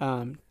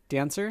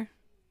 Dancer,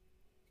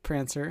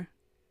 Prancer,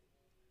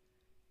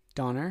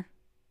 Donner,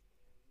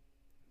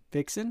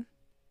 Vixen,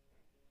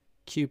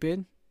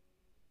 Cupid.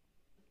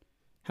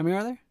 How many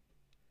are there?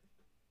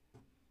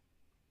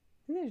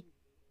 There's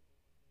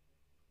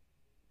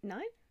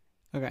 9?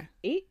 Okay.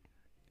 8?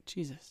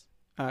 Jesus.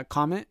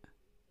 Comet.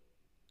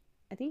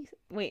 I think...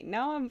 Wait,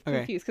 now I'm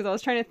confused because I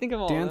was trying to think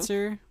of all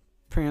Dancer, of them.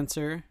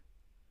 Prancer,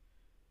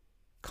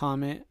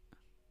 Comet,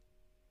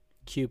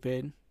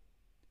 Cupid,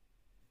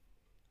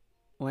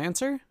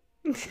 Lancer?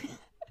 Did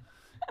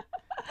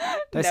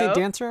I say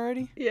Dancer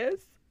already? Yes.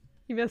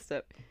 You messed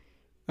up.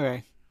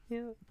 Okay.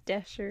 Yeah.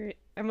 Dasher.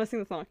 I must sing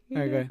the song. All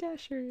right, go ahead.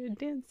 Dasher,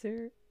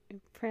 Dancer, and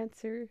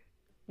Prancer.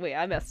 Wait,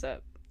 I messed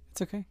up.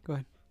 It's okay. Go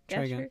ahead.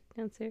 Try Dasher, again.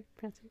 Dancer,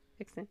 Prancer,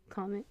 Vixen,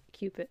 Comet,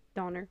 Cupid,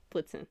 Donner,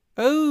 Blitzen.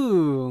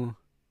 Oh!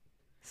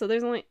 So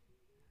there's only...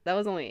 That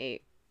was only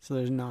 8. So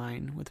there's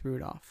 9 with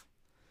Rudolph.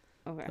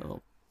 Okay. That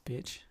little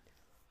bitch.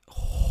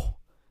 Oh,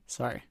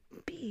 sorry.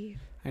 Beef.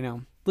 I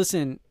know.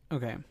 Listen,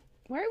 okay.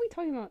 Why are we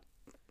talking about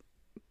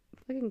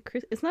fucking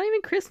Christmas? It's not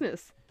even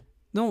Christmas.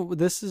 No,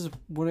 this is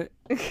what it...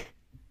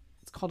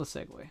 It's called a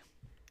segue.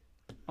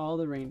 All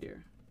the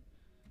reindeer.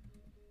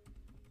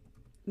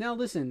 Now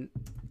listen,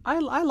 I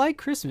like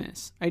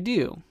Christmas. I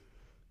do.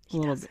 A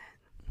little bit.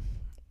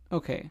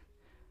 Okay.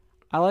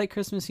 I like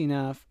Christmas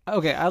enough.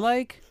 Okay, I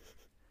like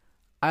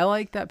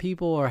that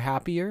people are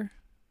happier.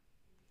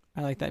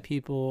 I like that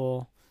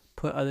people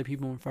put other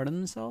people in front of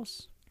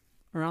themselves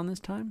around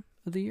this time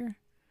of the year.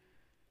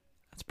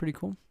 That's pretty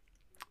cool.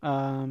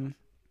 Okay,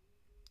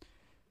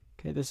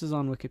 this is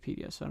on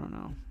Wikipedia, so I don't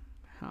know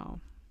how.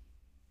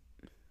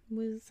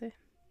 What does it say?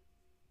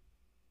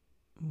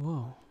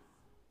 Whoa.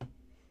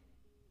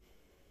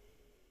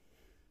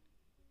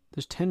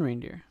 There's 10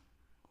 reindeer.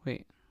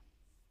 Wait.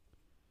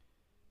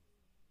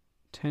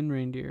 10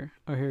 reindeer.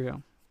 Oh, here we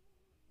go.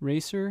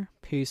 Racer,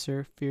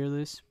 Pacer,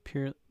 Fearless,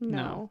 Pure...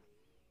 No.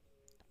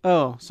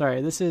 Oh,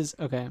 sorry. This is...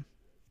 Okay.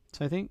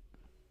 So I think...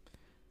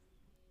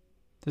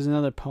 There's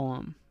another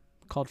poem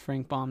called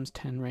Frank Baum's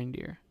 10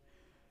 Reindeer.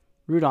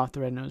 Rudolph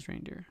the Red-Nosed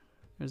Reindeer.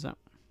 There's that.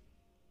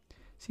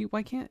 See,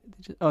 why can't...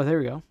 Oh, there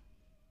we go.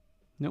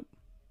 Nope.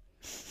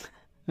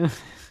 I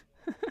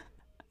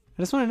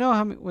just want to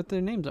know what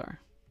their names are.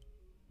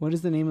 What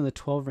is the name of the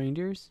 12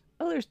 reindeers?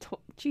 Oh, there's...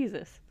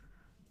 Jesus.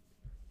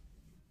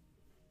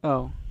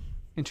 Oh.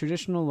 In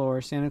traditional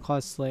lore, Santa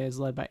Claus' sleigh is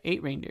led by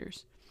 8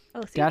 reindeers.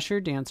 Oh, see? Dasher,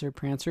 Dancer,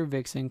 Prancer,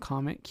 Vixen,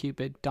 Comet,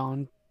 Cupid,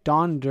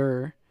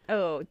 Donder.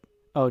 Oh.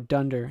 Oh,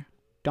 Donner.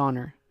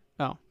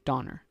 Oh,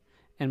 Donner.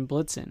 And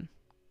Blitzen.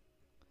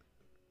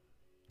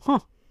 Huh.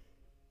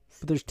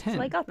 But there's 10.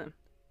 So I got them.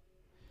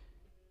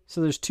 So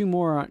there's 2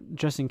 more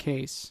just in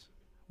case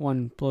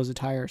one blows a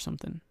tire or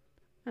something.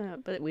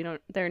 But we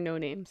don't... There are no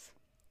names.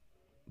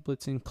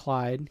 Blitzen,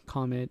 Clyde,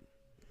 Comet,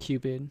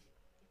 Cupid,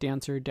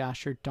 Dancer,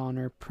 Dasher,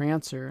 Donner,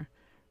 Prancer,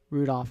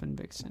 Rudolph, and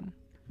Vixen.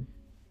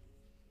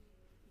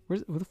 Where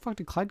the fuck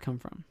did Clyde come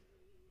from?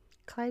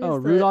 Clyde is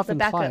Rudolph and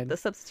backup, Clyde. The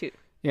substitute.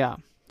 Yeah.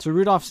 So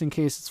Rudolph's in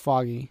case it's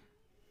foggy.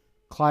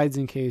 Clyde's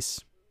in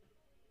case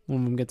one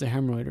of them gets a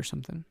hemorrhoid or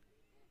something.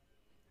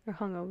 Or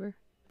hungover.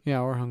 Yeah,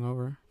 or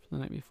hungover the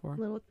night before. A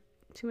little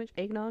too much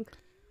eggnog.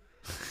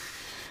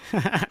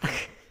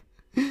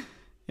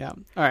 Yeah.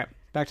 All right.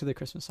 Back to the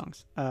Christmas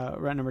songs.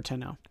 We're at number 10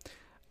 now.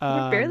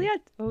 We're barely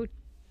at.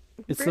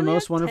 It's the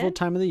most wonderful 10?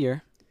 time of the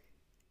year.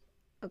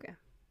 Okay.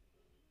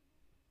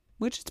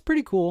 Which is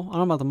pretty cool. I don't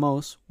know about the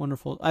most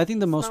wonderful. I think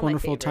the It's most not my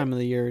wonderful favorite. time of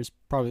the year is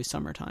probably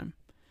summertime.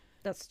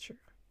 That's true.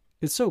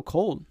 It's so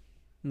cold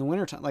in the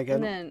wintertime. Like,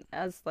 And then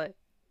as like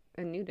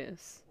a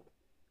nudist,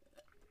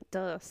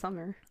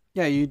 summer.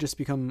 yeah, you just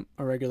become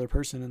a regular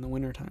person in the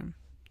wintertime.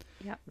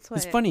 Yeah, that's why.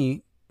 It's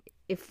funny.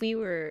 If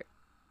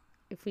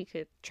we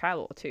could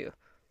travel too,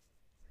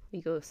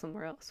 we go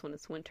somewhere else when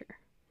it's winter.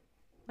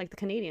 Like the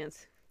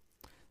Canadians,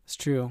 It's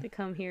true. they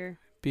come here,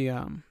 Be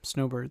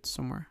snowbirds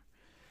somewhere.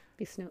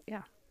 be snow.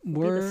 Yeah, be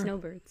We're. the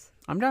snowbirds.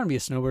 I'm down to be a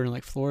snowbird in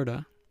like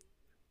Florida.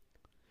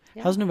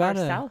 Yeah, How's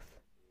Nevada? or south.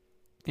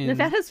 And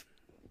Nevada's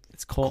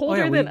it's cold.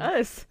 colder oh, yeah, than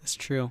us. That's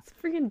true. It's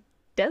freaking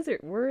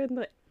desert. We're in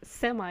the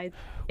semi-arid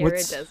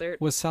What's desert.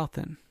 what's south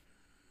then?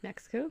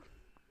 Mexico,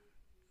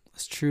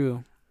 That's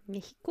true.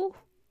 Mexico.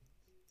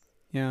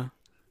 Yeah.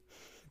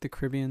 The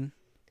Caribbean,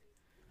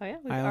 Oh yeah, or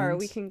we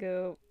Islands. can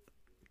go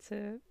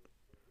to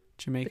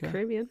Jamaica. the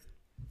Caribbean.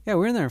 Yeah,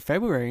 we were in there in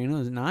February and it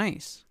was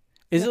nice.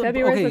 Is it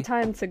February's okay? the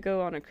time to go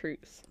on a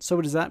cruise.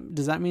 So does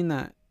that mean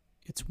that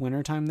it's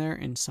wintertime there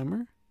in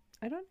summer?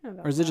 I don't know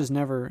about Or is it that. just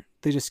never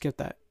they just skip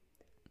that?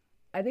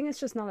 I think it's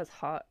just not as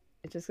hot.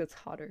 It just gets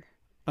hotter.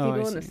 If Oh, you I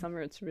go in the see.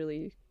 summer, it's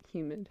really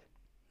humid.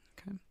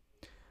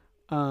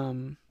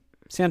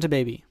 Santa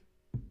Baby.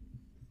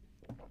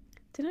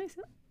 Did I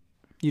say?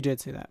 You did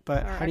say that.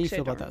 But Or how do you actually,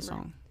 feel I about don't that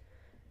remember. song?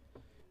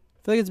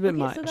 I feel like it's a bit Okay,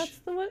 much. so that's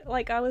the one.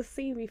 Like I was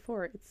saying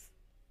before, it's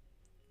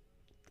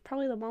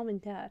probably the mom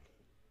and dad.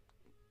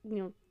 You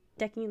know,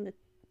 decking the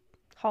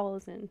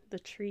halls and the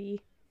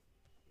tree,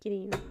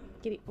 getting.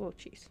 Oh,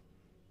 jeez.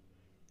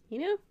 You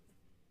know,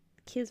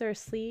 kids are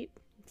asleep.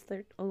 It's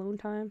their alone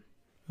time.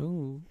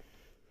 Ooh.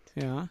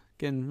 Yeah,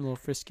 getting a little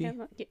frisky. Yeah,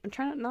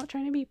 I'm not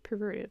trying to be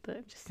perverted, but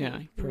I'm just saying, Yeah,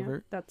 you know,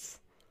 pervert. that's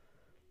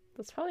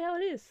probably how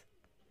it is.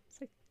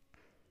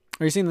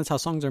 Are you saying that's how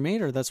songs are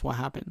made or that's what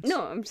happens?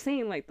 No, I'm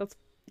saying like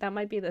that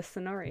might be the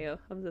scenario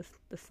of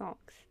the songs.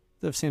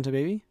 Of Santa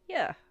Baby?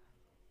 Yeah.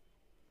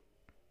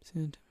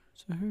 Santa,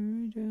 so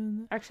hurry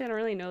down Actually, I don't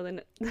really know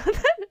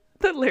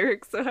the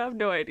lyrics, so I have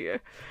no idea.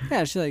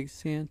 Yeah, she's like,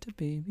 Santa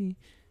Baby,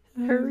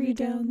 Hurry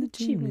down the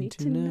chimney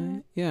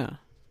tonight. Yeah.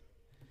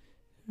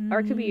 Or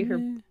it could be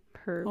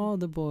her All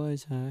the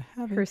boys I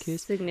haven't her kissed.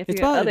 It's significant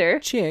about other. a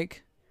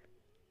chick,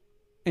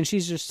 and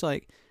she's just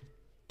like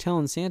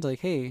telling Santa, like,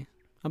 "Hey,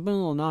 I've been a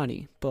little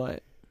naughty,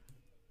 but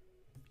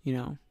you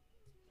know,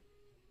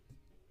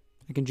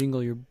 I can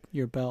jingle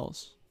your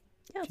bells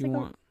Yeah, if it's you like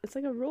want." it's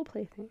like a role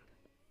play thing.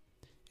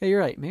 Yeah, you're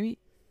right. Maybe,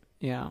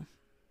 yeah.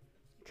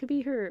 It could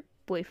be her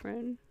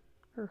boyfriend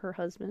or her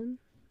husband.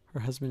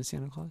 Her husband is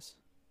Santa Claus.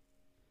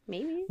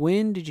 Maybe.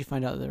 When did you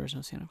find out there was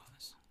no Santa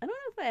Claus? I don't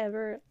know if I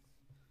ever.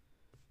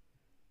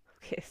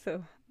 Okay,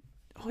 so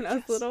Oh, when I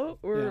was yes. little,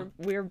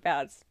 we were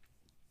bats,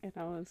 and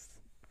I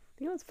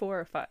think I was 4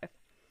 or 5,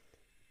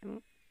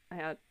 and I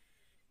had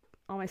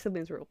all my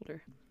siblings were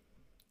older,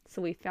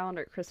 so we found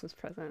our Christmas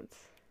presents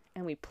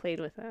and we played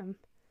with them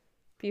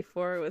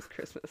before it was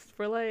Christmas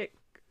for like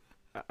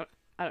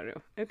I don't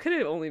know. It could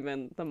have only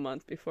been the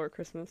month before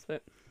Christmas,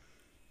 but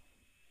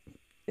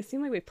it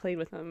seemed like we played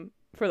with them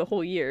for the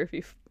whole year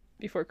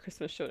before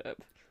Christmas showed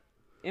up.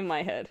 In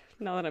my head,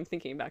 now that I'm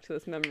thinking back to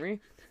this memory.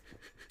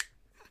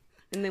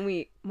 And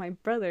then my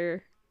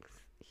brother,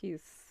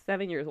 he's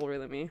 7 years older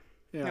than me,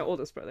 my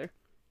oldest brother.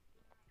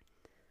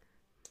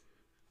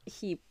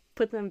 He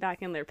put them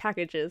back in their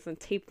packages and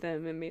taped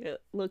them and made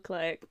it look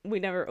like we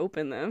never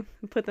opened them.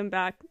 And put them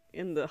back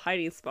in the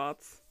hiding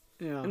spots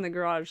in the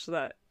garage so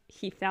that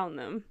he found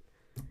them.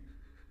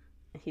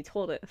 And he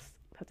told us,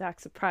 have to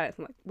act surprised.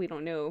 I'm like, we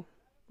don't know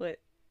what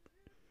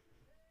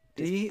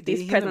these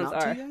presents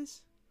are.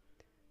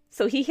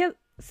 So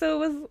it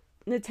was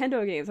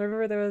Nintendo games. I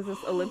remember there was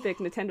this Olympic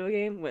Nintendo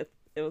game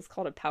it was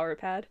called a Power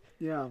Pad.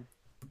 Yeah.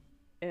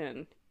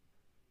 And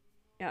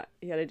yeah,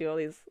 you had to do all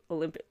these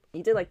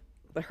you did like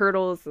the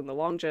hurdles and the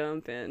long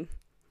jump and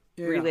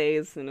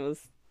relays, and it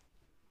was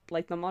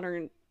like the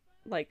modern,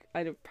 like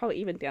probably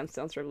even Dance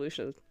Dance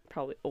Revolution is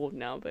probably old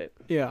now, but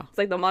yeah, it's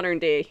like the modern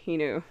day,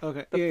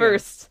 Okay.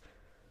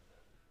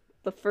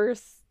 The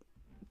first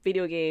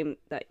video game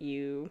that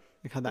you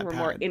Like had that were pad.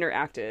 more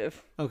interactive.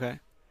 Okay.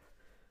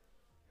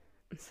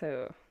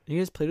 So You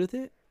guys played with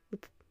it?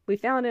 we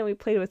found it and we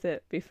played with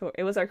it before.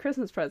 It was our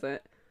Christmas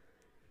present.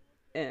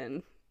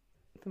 And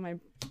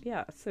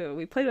so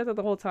we played with it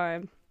the whole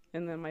time.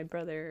 And then my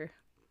brother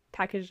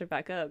packaged it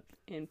back up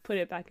and put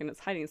it back in its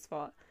hiding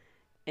spot.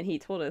 And he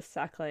told us to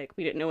act like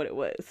we didn't know what it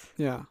was.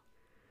 Yeah.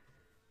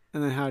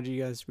 And then how did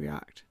you guys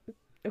react?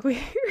 We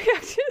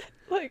reacted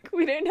like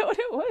we didn't know what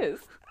it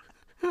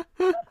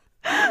was.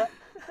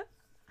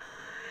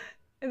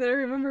 And then I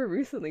remember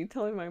recently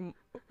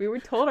we were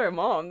told our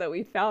mom that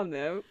we found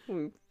them.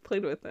 We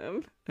played with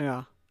them.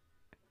 Yeah.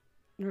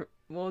 Well, it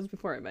was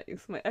before I met you.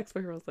 So my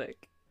ex-boyfriend was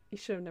like, You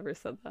should have never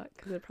said that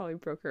because it probably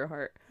broke her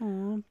heart.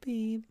 Oh,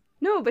 babe.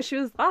 No, but she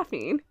was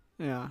laughing.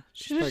 Yeah,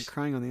 she's probably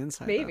crying on the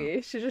inside. Maybe.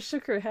 Though. She just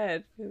shook her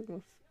head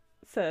and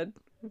said,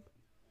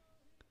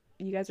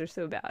 "You guys are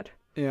so bad."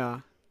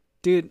 Yeah.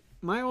 Dude,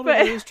 my older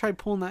brothers tried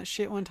pulling that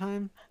shit one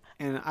time,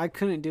 and I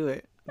couldn't do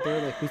it. They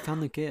were like, we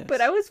found the gift.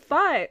 But I was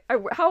 5.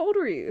 How old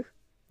were you?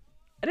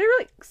 I didn't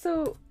really...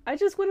 So, I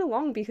just went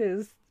along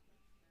because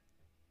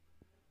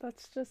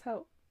that's just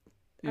how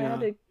I had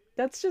to...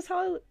 That's just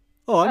how I...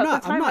 Oh, I'm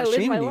not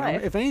shaming you.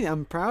 If anything,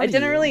 I'm proud of you. I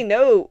didn't really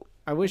know.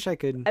 I wish I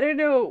could... I didn't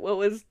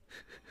know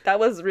that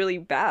was really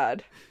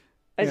bad.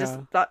 I just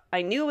thought...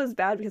 I knew it was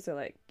bad because they're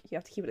like, you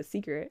have to keep it a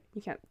secret.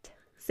 You can't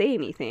say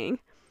anything.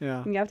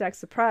 Yeah. And you have to act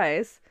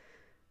surprised.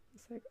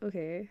 It's like,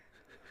 okay.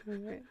 All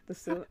right.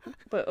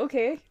 But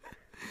okay.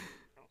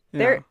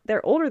 Yeah.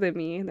 They're older than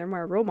me and they're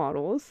my role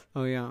models.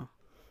 Oh, yeah.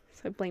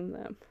 So I blame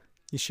them.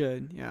 You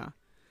should, yeah.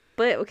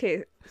 But,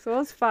 okay. So I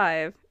was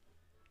 5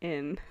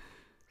 and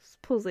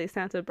supposedly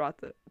Santa brought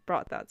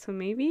that. So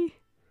maybe...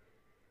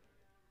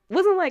 It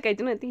wasn't like I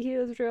didn't think he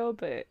was real,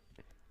 but...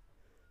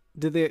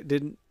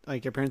 Didn't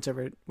like your parents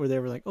ever... Were they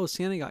ever like, oh,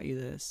 Santa got you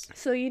this?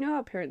 So you know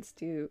how parents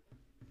do...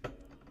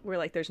 Where,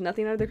 like, there's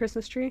nothing under the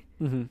Christmas tree.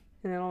 Mm-hmm.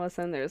 And then all of a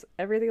sudden there's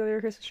everything under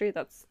the Christmas tree.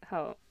 That's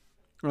how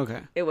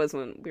it was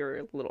when we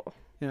were little.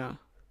 Yeah.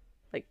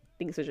 Like,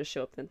 things would just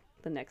show up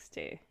the next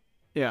day.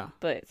 Yeah.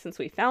 But since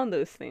we found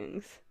those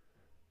things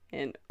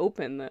and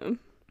opened them,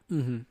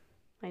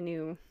 I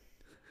knew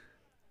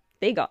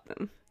they got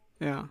them.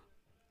 Yeah.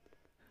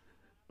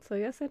 So I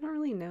guess I don't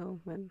really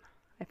know when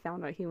I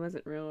found out he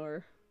wasn't real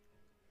or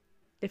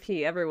if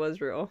he ever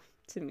was real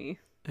to me.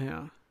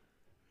 Yeah.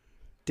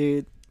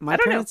 Dude, my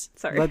parents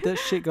let that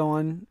shit go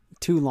on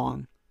too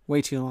long.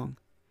 Way too long.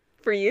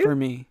 For you? For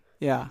me.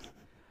 Yeah.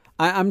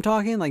 I'm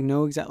talking like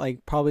no exact,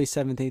 like probably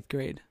 7th, 8th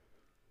grade.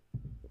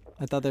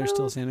 I thought they were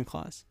still Santa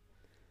Claus.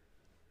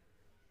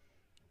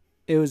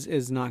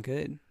 It's not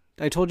good.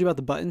 I told you about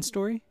the button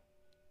story?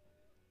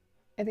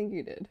 I think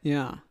you did.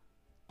 Yeah.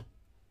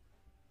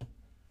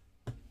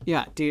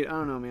 Yeah, dude, I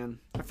don't know, man.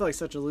 I feel like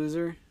such a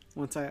loser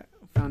once I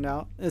found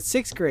out. It's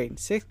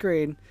 6th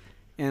grade,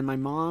 and my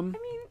mom,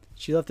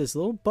 she left this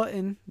little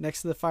button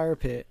next to the fire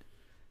pit.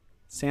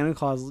 Santa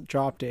Claus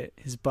dropped it,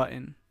 his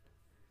button.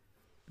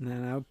 And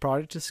then I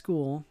brought it to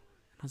school.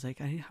 I was like,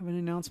 I have an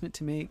announcement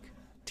to make.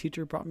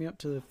 Teacher brought me up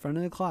to the front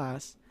of the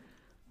class.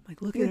 I'm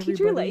like, look at everybody. Did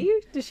the teacher let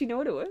you? Did she know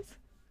what it was?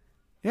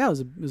 Yeah,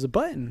 it was a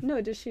button.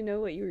 No, did she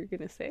know what you were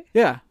going to say?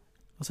 Yeah.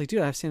 I was like,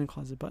 dude, I have Santa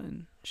Claus'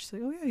 button. She's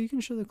like, oh yeah, you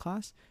can show the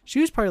class. She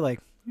was probably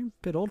like, you're a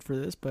bit old for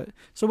this, but...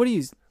 So what are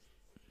you,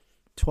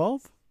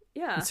 12?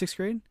 Yeah. In 6th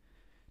grade?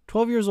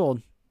 12 years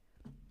old.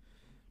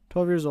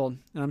 12 years old.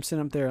 And I'm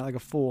sitting up there like a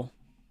fool.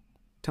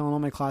 Telling all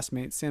my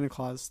classmates Santa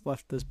Claus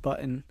left this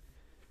button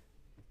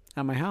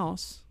at my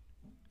house.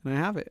 And I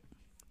have it.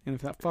 And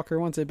if that fucker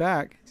wants it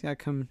back, he's got to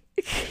come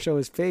show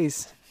his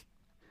face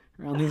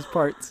around these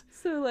parts.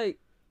 So, like,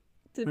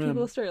 did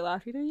people start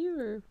laughing at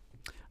you,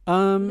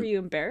 or were you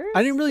embarrassed?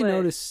 I didn't really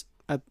notice.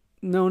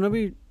 No,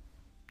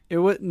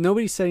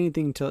 nobody said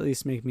anything to at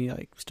least make me,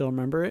 like, still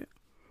remember it.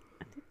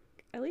 I think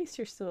at least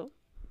you're still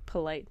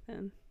polite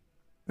then.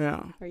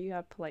 Yeah. Or you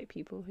have polite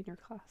people in your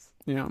class.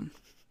 Yeah.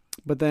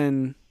 But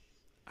then,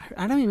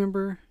 I don't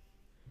remember.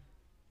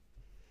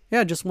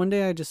 Yeah, just one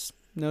day I just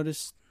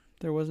noticed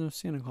there was no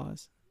Santa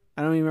Claus.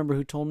 I don't even remember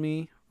who told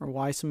me or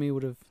why somebody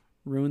would have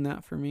ruined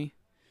that for me.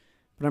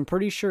 But I'm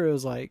pretty sure it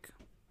was like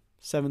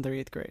 7th or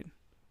 8th grade.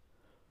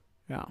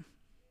 Yeah.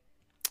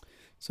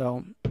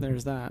 So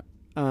there's that.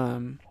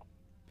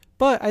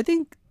 But I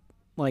think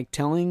like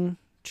telling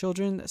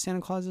children that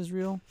Santa Claus is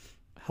real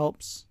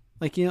helps.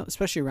 Like, you know,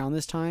 especially around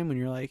this time when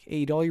you're like, hey,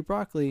 eat all your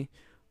broccoli,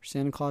 or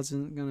Santa Claus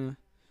isn't gonna,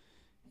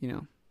 you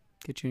know,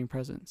 get you any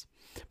presents.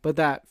 But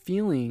that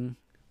feeling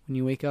when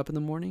you wake up in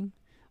the morning,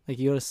 like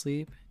you go to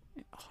sleep,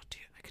 oh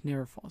dude, I could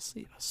never fall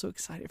asleep. I was so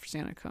excited for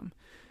Santa to come.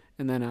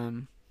 And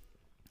then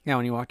yeah,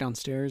 when you walk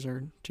downstairs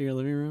or to your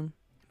living room,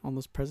 all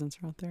those presents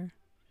are out there.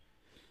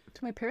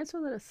 So my parents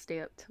would let us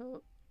stay up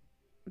till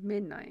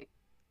midnight.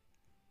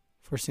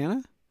 For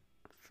Santa?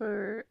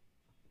 For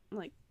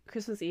like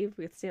Christmas Eve,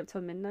 we'd stay up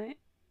till midnight.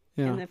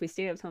 Yeah. And if we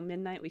stayed up till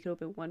midnight, we could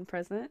open one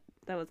present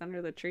that was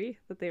under the tree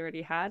that they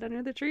already had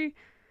under the tree.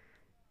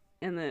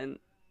 And then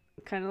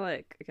kind of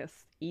like, I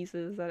guess,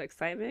 eases that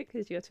excitement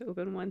because you have to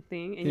open one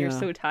thing and you're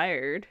so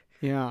tired.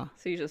 Yeah.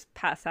 So you just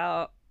pass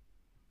out.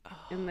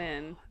 And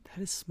then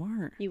that is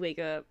smart. You wake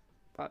up,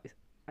 I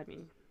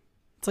mean,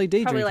 it's like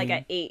day probably drinking.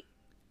 like at 8.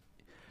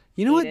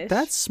 You know what?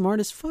 That's smart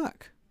as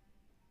fuck.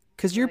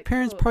 Because your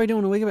parents probably don't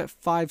want to wake up at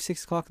 5,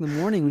 6 o'clock in the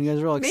morning when you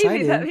guys are all excited.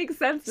 Maybe that makes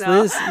sense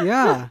now.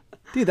 Yeah.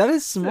 Dude, that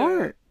is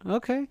smart. So,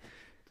 okay.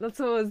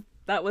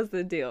 That was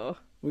the deal.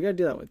 We got to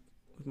do that with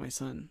my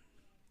son.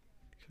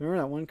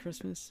 Remember that one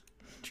Christmas?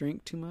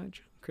 Drink too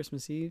much?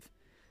 Christmas Eve?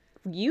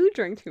 You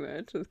drank too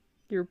much with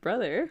your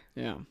brother.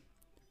 Yeah.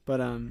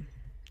 But,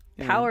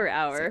 yeah, Power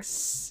Hour.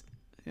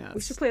 Yeah. We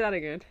should play that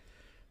again.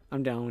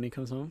 I'm down when he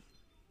comes home.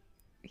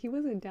 He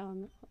wasn't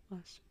down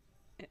last.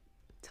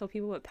 Tell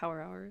people what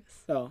Power Hour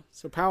is. Oh,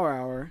 so Power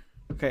Hour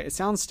Okay, it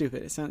sounds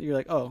stupid. You're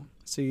like, oh,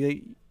 so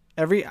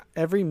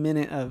every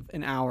minute of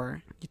an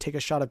hour, you take a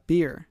shot of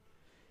beer.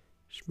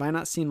 Which might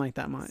not seem like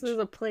that much. So there's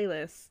a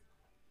playlist,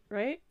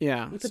 right?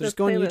 Yeah. So just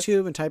go on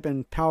YouTube and type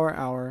in Power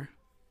Hour.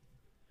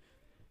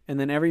 And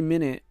then every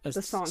minute a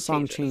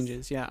song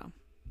changes. Yeah.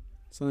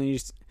 So then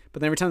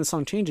but then every time the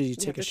song changes, you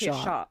take a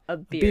shot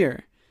of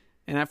beer.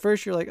 And at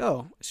first you're like,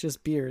 oh, it's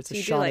just beer. It's a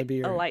shot of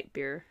beer. A light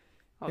beer,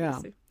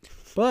 obviously. Yeah.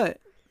 But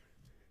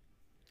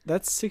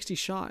that's 60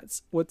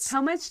 shots.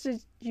 How much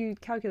did you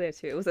calculate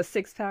to? Was a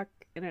 6-pack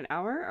in an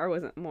hour or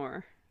was it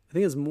more? I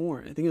think it was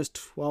more. I think it was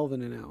 12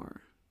 in an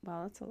hour.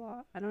 Wow, that's a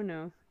lot. I don't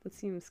know. That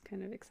seems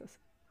kind of excessive.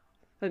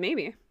 But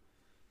maybe.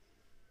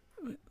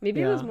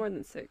 Maybe it was more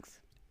than 6.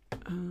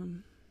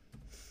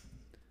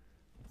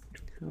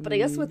 But I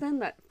guess within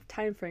that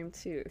time frame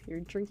too,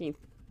 you're drinking.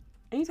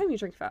 Anytime you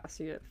drink fast,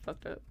 you get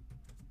fucked up.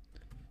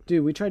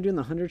 Dude, we tried doing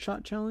the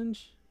 100-shot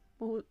challenge.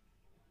 Well,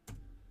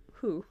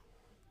 who?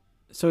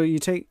 So you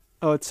take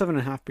it's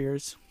 7.5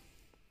 beers.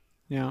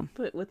 Yeah.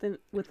 But within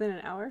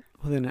an hour?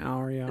 Within an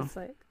hour, yeah. It's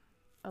like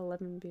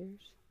 11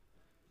 beers.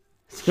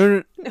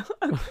 No.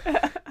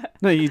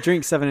 No, you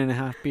drink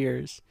 7.5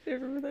 beers. Do you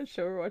remember that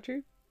show we're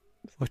watching?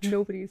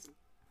 Nobody's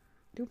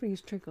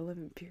drank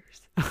 11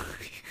 beers.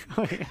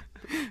 Oh yeah.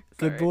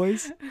 Good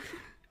Boys?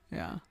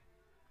 Yeah.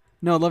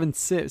 No, 11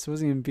 sips. It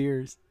wasn't even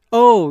beers.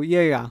 Oh,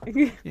 yeah.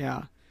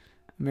 Yeah.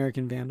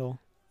 American Vandal.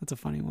 That's a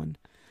funny one.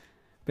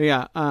 But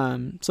yeah,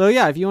 so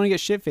yeah, if you want to get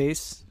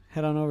shit-faced,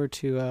 head on over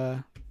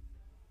to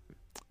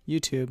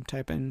YouTube,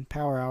 type in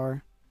Power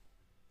Hour.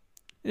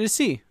 And just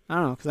see. I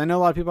don't know, because I know a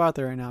lot of people out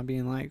there right now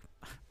being like,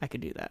 I could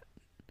do that.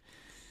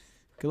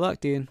 Good luck,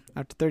 dude.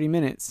 After 30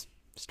 minutes,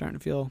 starting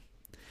to feel...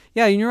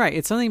 Yeah, and you're right.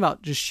 It's something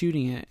about just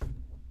shooting it.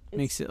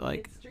 Makes it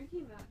like... It's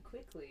drinking that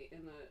quickly in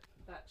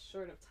that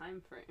short of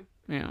time frame.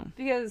 Yeah.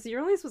 Because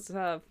you're only supposed to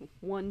have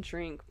 1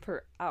 drink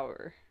per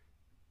hour.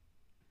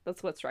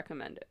 That's what's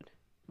recommended.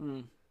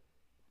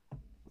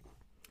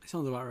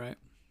 Sounds about right.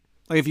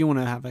 Like if you want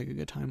to have like a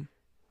good time.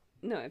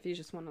 No, if you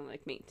just want to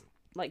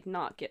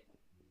not get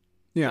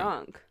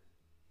drunk.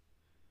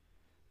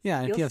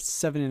 Yeah, if you have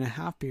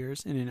 7.5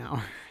 beers in an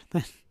hour,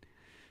 then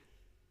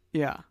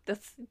yeah.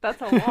 That's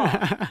a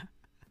lot.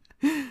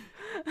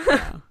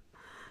 Yeah.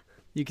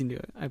 You can do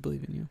it. I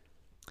believe in you.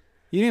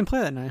 You didn't play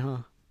that night,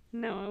 huh?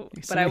 No,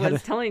 but I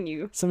was telling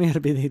you. Somebody had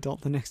to be the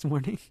adult the next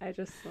morning. I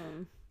just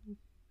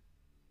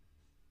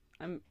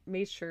I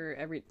made sure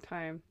every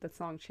time the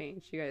song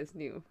changed, you guys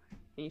knew,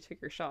 and you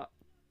took your shot.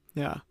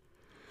 Yeah.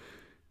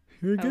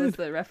 You're good. I was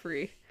the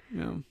referee.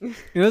 Yeah.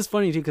 It was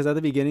funny too, because at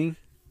the beginning,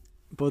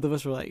 both of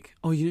us were like,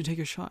 "Oh, you didn't take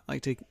your shot,"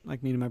 like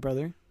me and my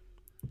brother.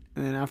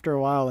 And then after a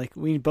while, like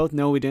we both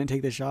know we didn't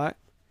take the shot,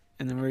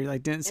 and then we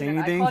like didn't say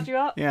anything. I called you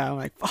out. Yeah, I'm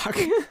like, fuck.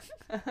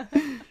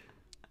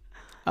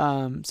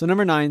 So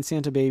number 9,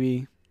 Santa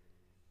Baby.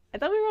 I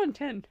thought we were on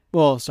 10.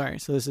 Well, sorry.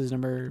 So this is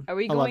number. Are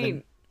we 11.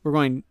 going? We're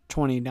going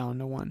 20 down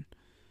to 1.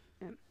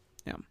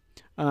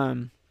 Yeah.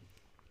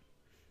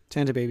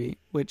 Santa Baby,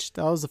 which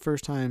that was the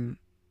first time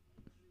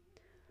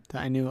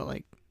that I knew it.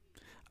 Like,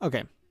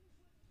 okay,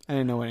 I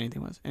didn't know what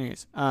anything was.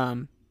 Anyways,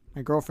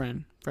 my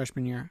girlfriend,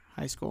 freshman year,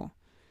 high school,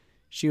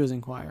 she was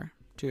in choir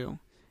too,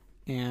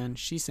 and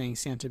she sang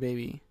Santa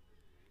Baby,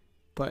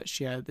 but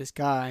she had this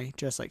guy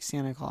dressed like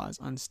Santa Claus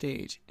on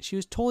stage. She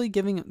was totally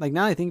giving, like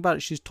now I think about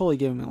it, she was totally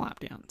giving him a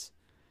lap dance.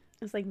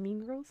 It's like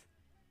Mean Girls?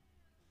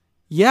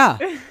 Yeah,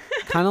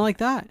 kind of like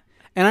that.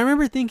 And I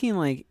remember thinking,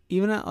 like,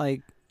 even at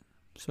like,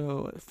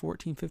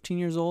 14, 15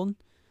 years old,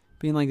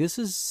 being like, this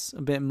is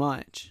a bit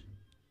much,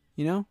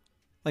 you know?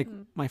 Like,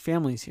 my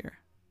family's here,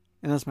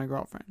 and that's my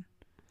girlfriend.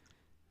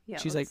 Yeah,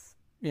 she's like,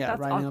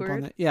 riding awkward. up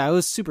on it. Yeah, it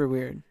was super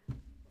weird.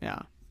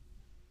 Yeah.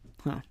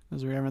 Huh. It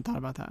was weird. I haven't thought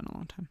about that in a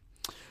long time.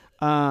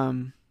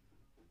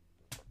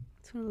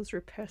 It's one of those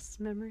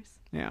repressed memories.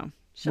 Yeah.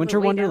 Winter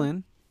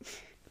Wonderland.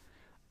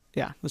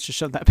 Yeah, let's just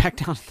shove that back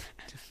down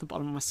to the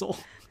bottom of my soul.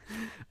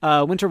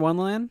 Winter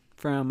Wonderland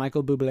from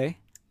Michael Bublé.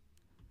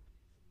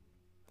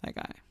 That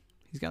guy.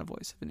 He's got a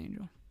voice of an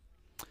angel.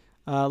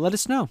 Let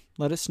Us Know.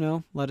 Let Us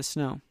Know. Let Us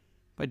Know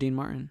by Dean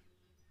Martin.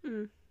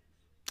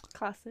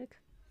 Classic.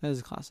 That is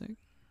a classic.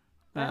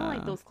 I don't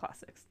like those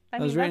classics.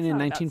 That was written in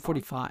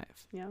 1945.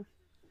 Yeah.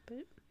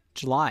 But...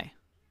 July.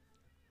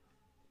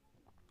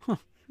 Huh.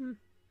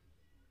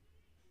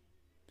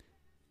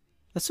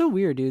 That's so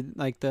weird, dude.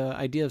 Like the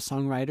idea of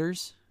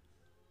songwriters.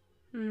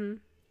 Mm-hmm.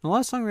 A lot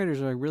of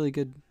songwriters are like really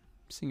good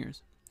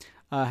singers.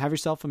 Have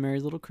Yourself a Merry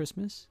Little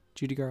Christmas,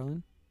 Judy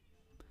Garland.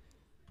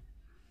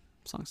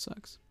 Song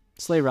sucks.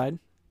 Sleigh Ride.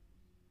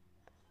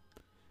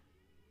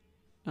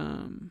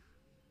 I'm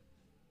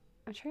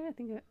trying to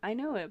think of it. I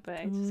know it, but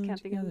I just can't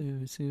think of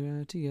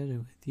it.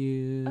 Together with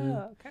you.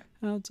 Oh, okay.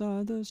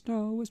 Outside the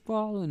snow is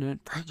falling and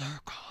friends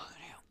are calling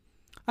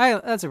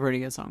you. That's a pretty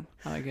good song.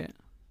 I like it.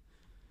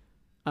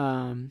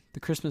 The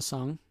Christmas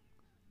song.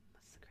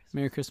 What's the Christmas?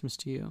 Merry Christmas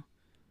to You.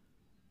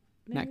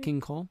 Nat King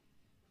Cole.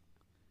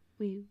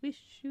 We wish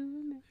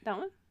you that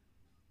one?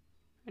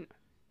 I know.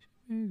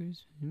 Merry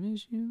Christmas,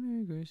 wish you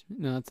Merry Christmas.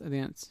 No, I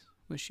think that's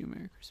Wish You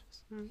Merry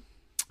Christmas.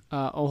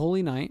 Oh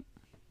Holy Night.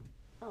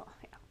 Oh,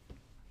 yeah.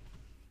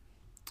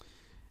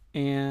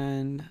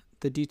 And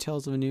The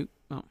Details of a New...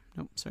 Oh,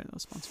 nope. Sorry, that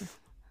was sponsored.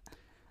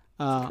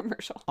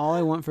 Commercial. All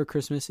I Want for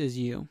Christmas Is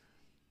You.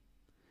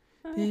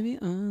 Baby,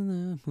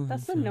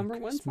 that's the number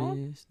one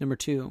song? Number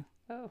 2.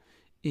 Oh.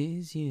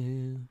 Is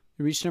You.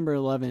 It reached number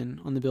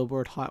 11 on the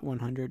Billboard Hot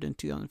 100 in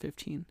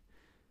 2015.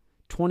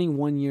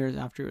 21 years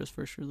after it was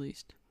first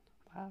released.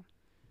 Wow.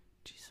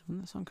 Jeez, when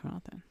did that song come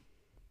out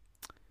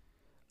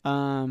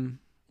then?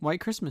 White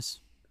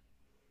Christmas.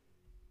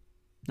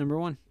 Number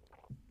 1.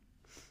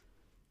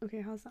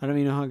 Okay, how's that? I don't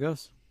even know how it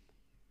goes.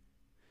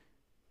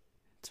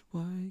 It's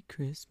White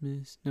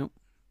Christmas. Nope.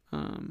 I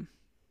don't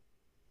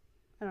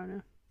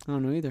know. I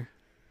don't know either.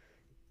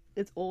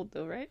 It's old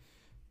though, right?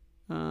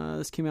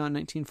 This came out in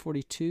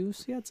 1942,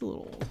 so yeah, it's a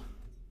little old.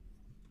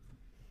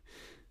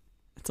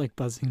 It's like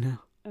buzzing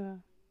now.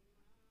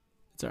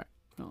 It's alright.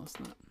 No, it's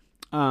not.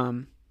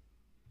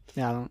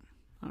 Yeah, I don't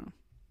know.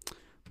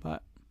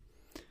 But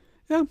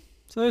yeah,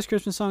 so there's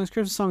Christmas songs.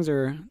 Christmas songs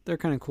they're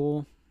kind of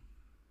cool,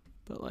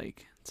 but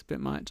like it's a bit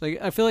much. Like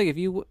I feel like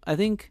I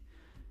think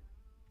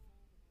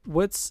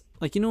what's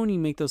like, you know when you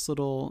make those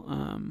little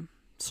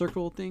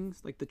circle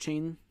things, like the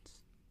chains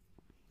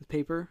with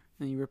paper,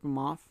 and you rip them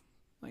off,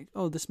 like,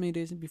 oh, this many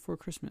days before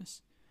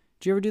Christmas.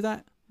 Do you ever do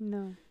that?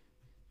 No.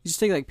 You just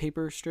take like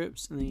paper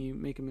strips and then you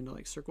make them into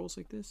like circles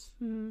like this,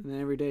 Mm-hmm. and then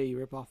every day you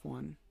rip off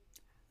one,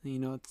 and you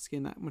know it's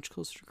getting that much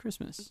closer to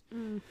Christmas.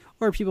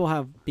 Or people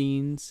have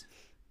beans,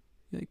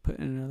 you like put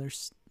in another.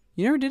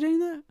 You never did any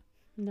of that?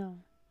 No.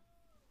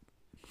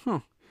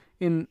 Huh.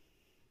 And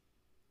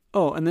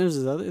there's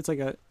this other. It's like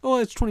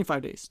it's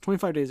 25 days.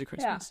 25 days of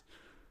Christmas.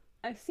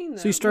 Yeah. I've seen that.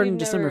 So you start on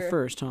December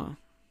 1st, huh?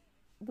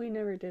 We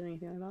never did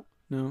anything like that.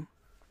 No.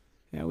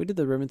 Yeah, we did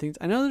the ribbon things.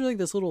 I know there's like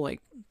this little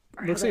like.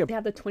 Looks like they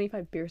have the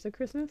 25 beers of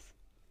Christmas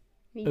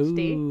each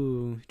day.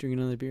 Ooh, drink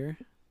another beer.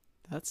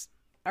 That's.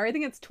 Or I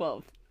think it's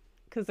 12,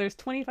 because there's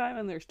 25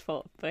 and there's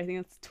 12. But I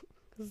think it's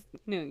because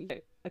you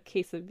get a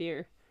case of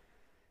beer,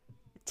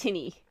 a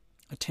tinny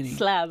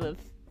slab of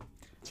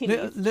tinny,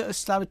 little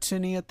slab of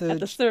tinny at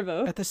the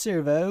servo. At the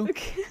servo,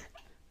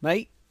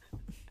 mate.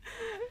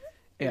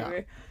 Yeah.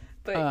 Anyway,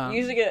 but you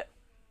usually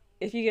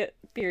if you get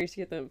beers,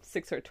 you get them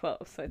 6 or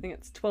 12. So I think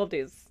it's 12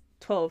 days.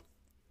 12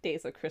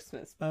 days of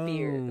Christmas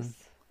beers.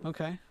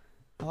 Okay,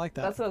 I like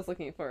that. That's what I was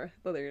looking for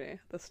the other day at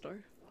the store.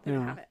 They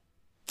don't have it.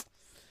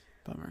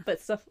 Bummer. But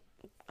stuff,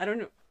 I don't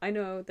know. I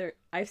know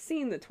I've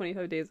seen the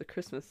 25 days of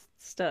Christmas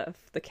stuff,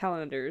 the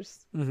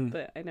calendars,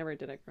 but I never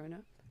did it growing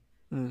up.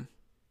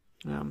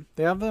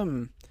 They have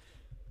I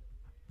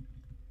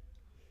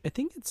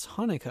think it's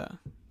Hanukkah.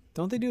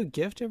 Don't they do a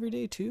gift every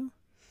day too?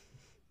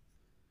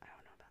 I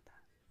don't know about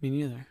that. Me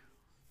neither.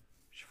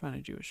 Should find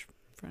a Jewish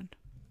friend.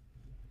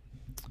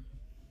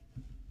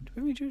 Do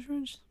we have any Jewish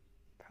friends?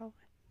 Probably.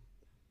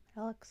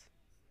 Alex.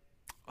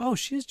 Oh,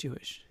 she is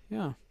Jewish.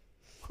 Yeah.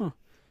 Huh.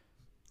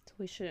 So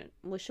we should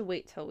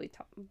wait till we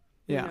talk.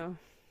 Yeah. Know.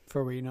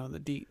 For where you know the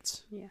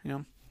deets. Yeah. You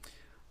know?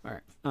 All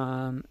right.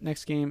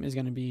 Next game is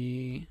going to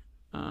be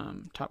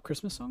top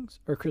Christmas songs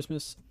or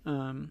Christmas. We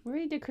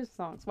already did Christmas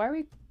songs. Why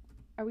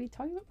are we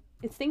talking about?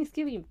 It's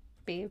Thanksgiving,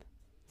 babe.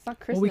 It's not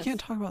Christmas. Well, we can't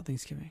talk about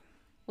Thanksgiving.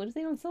 What if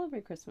they don't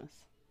celebrate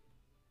Christmas?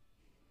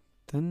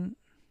 Then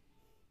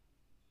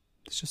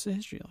it's just a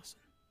history lesson.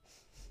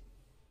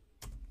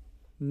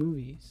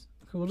 Movies.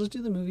 Okay, we'll just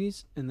do the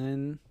movies and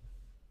then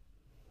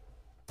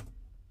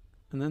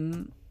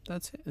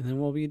that's it. And then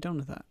we'll be done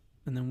with that.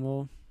 And then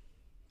we'll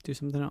do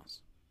something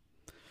else.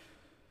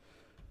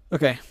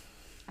 Okay.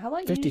 How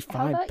about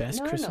 55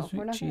 best Christmas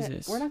movies?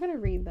 Jesus. We're not gonna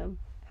read them.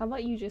 How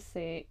about you just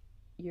say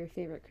your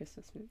favorite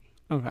Christmas movie?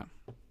 Okay.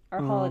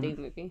 Or holiday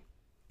movie.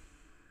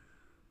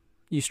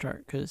 You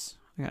start, because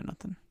I got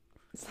nothing.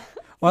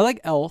 Well, I like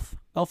Elf.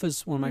 Elf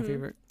is one of my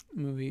favorite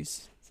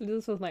movies. So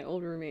this was my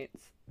old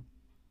roommates.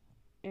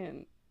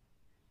 And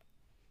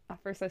at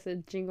first I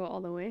said Jingle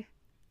All the Way.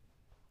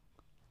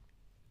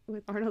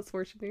 With Arnold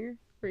Schwarzenegger.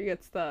 Where he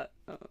gets that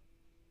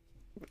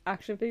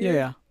action figure.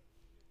 Yeah.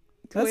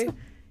 That's a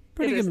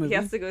pretty good movie. He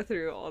has to go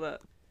through all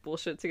that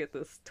bullshit to get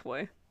this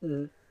toy.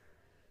 And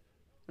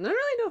I don't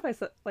really know if I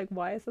said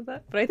why I said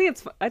that, but I think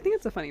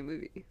it's a funny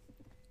movie.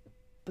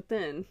 But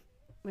then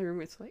my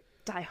roommate's like,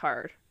 Die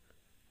Hard.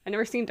 I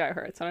never seen Die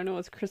Hard, so I don't know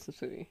what's a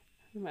Christmas movie.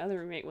 And my other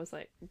roommate was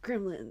like,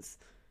 Gremlins.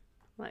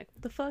 I'm like,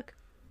 what the fuck?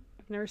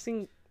 I've never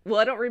seen. Well,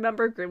 I don't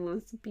remember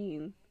Gremlins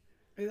being.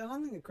 I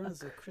don't think Gremlins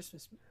is a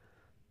Christmas movie.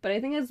 But I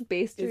think it's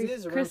based during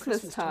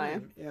Christmas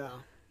time. Yeah.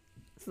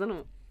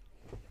 So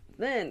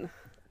then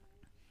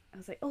I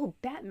was like, oh,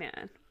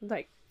 Batman,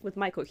 like with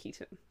Michael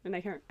Keaton, and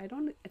I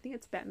think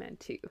it's Batman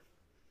 2.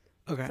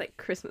 Okay. It's like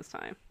Christmas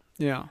time.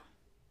 Yeah.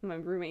 My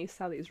roommate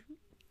saw these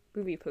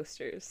movie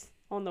posters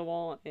on the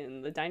wall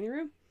in the dining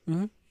room,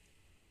 and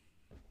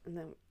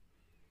then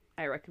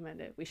I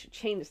recommended we should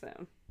change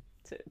them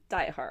to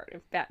Die Hard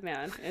and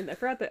Batman, and I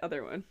forgot the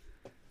other one.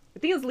 I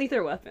think it's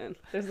Lethal Weapon.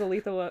 There's a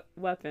Lethal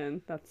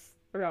Weapon that's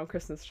around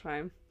Christmas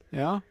time.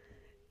 Yeah.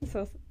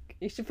 So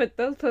you should put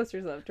those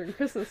posters up during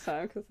Christmas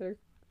time because they're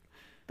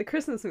the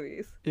Christmas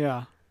movies.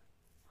 Yeah.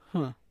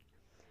 Huh.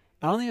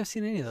 I don't think I've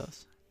seen any of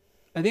those.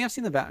 I think I've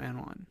seen the Batman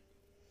one.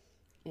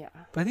 Yeah.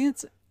 But I think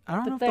it's... I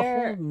don't know if the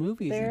whole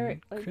movie's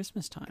in like,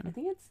 Christmas time. I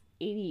think it's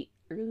late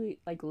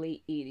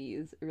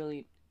 80s,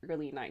 early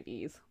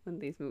 90s when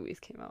these movies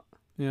came out.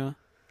 Yeah.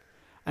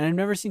 And I've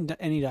never seen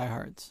any Die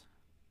Hards.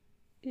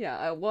 Yeah,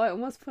 I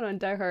almost put on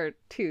Die Hard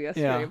 2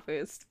 yesterday, but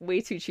it's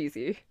way too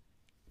cheesy.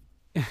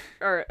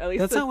 Or at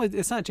least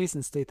it's not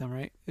Jason Statham,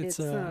 right? It's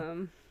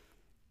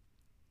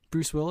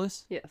Bruce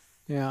Willis? Yes.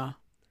 Yeah.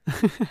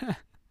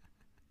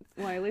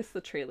 Well, at least the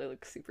trailer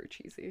looks super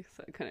cheesy,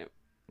 so I couldn't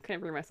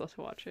bring myself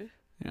to watch it.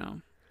 Yeah.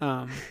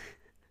 I'm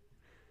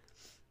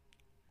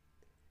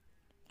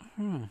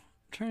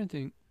trying to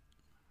think.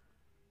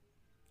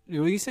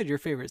 Well, you said your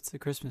favorite's The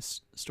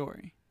Christmas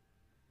Story.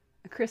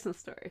 A Christmas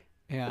Story.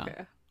 Yeah.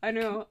 Okay. I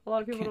know a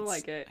lot of people don't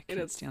like it. I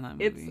can't stand that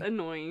movie. It's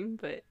annoying,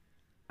 but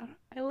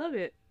I love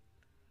it.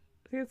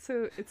 I think it's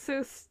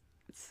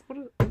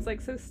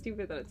like so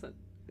stupid that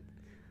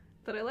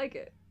I like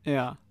it.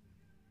 Yeah.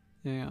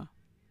 Yeah.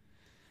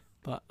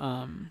 But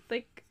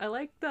like I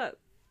like that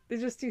they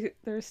just do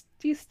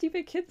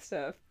stupid kid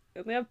stuff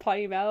and they have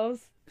potty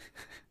mouths.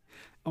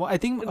 Well, I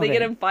think they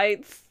get in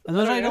fights. As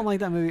much as I don't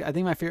like that movie, I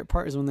think my favorite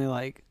part is when they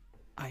like,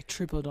 I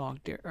triple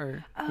dog dare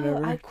or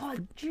whatever. I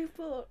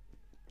quadruple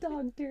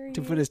dog dare you.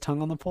 To put his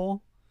tongue on the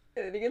pole.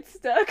 And then he gets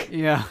stuck.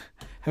 Yeah.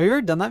 Have you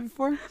ever done that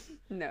before?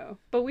 No,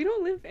 but we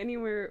don't live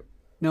anywhere.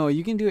 No,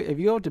 you can do it if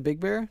you go to Big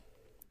Bear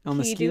on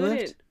the ski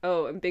lift.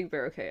 And Big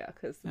Bear, okay, yeah,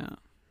 because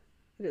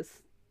it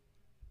is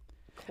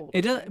cold.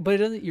 It does, but it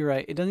doesn't. You're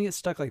right. It doesn't get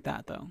stuck like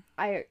that though.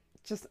 I've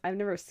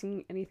never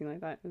seen anything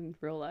like that in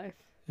real life.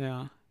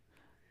 Yeah,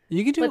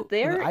 you can do it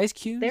with ice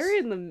cubes. They're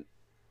in the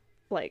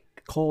like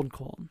cold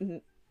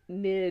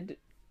mid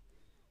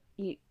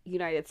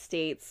United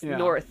States,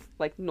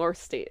 north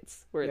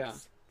states where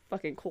it's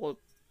fucking cold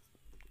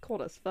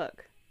as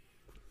fuck.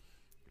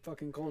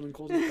 Fucking cold and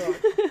cold as fuck.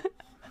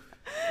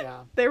 Yeah.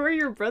 They're where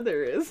your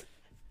brother is.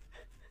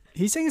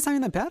 He's saying it's not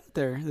even that bad out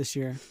there this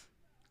year.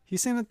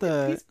 He's saying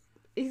that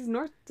he's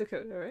North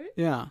Dakota, right?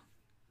 Yeah.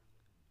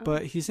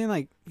 But he's saying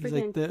like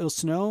it'll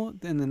snow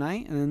in the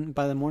night and then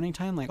by the morning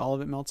time like all of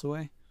it melts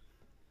away.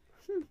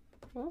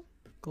 Well,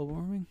 global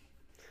warming.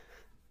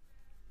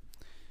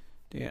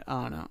 Yeah,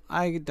 I don't know.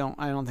 I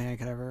don't think I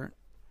could ever.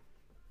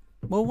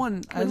 Well,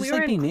 I just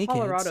like being naked.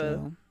 Colorado,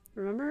 so.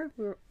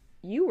 Remember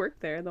you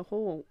worked there the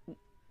whole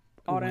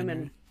autumn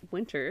and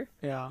winter.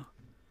 Yeah.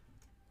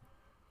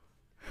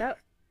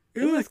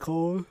 It was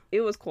cold.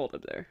 It was cold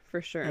up there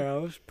for sure. Yeah,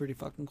 it was pretty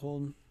fucking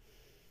cold.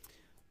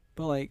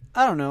 But like,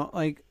 I don't know.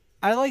 Like,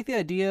 I like the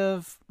idea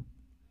of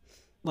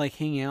like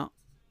hanging out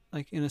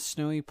like in a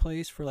snowy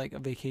place for like a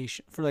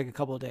vacation for like a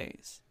couple of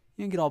days.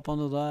 You can get all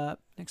bundled up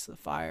next to the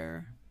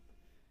fire,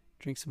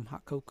 drink some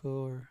hot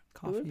cocoa or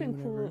coffee. It would have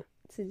been cool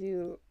to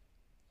do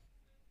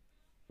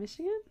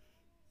Michigan,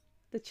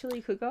 the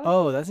chili cook-off.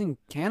 Oh, that's in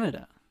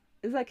Canada.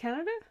 Is that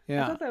Canada?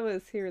 Yeah, I thought that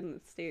was here in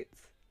the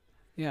States.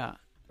 Yeah,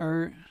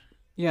 no,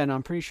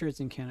 I'm pretty sure it's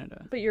in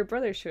Canada. But your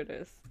brother showed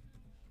us.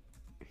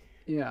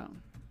 Yeah.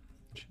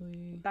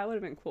 Chili. That would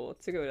have been cool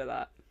to go to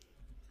that.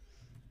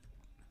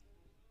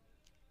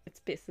 It's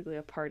basically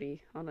a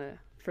party on a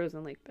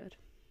frozen lake bed.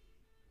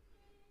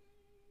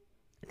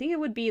 I think it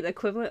would be the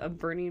equivalent of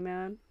Burning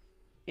Man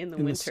in the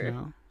winter. The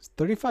snow. It's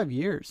 35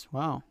 years.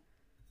 Wow.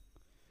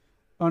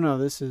 Oh no,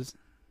 this is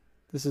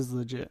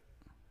legit.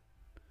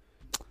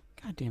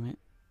 God damn it.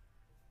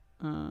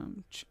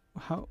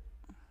 How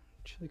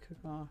chili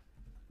cook-off.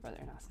 Brother,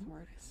 not some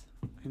words.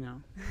 I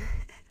know.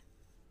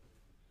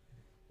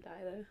 Die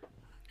though.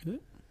 Is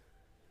it?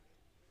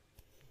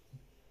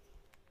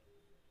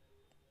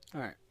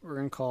 All right, we're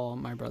gonna call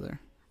my brother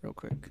real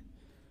quick.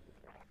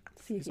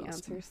 See if he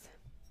answers.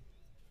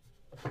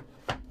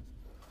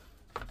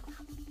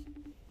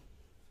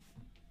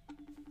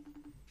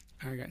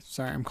 All right, guys.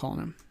 Sorry, I'm calling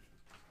him.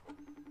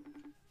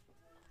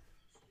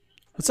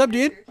 What's up,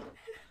 dude?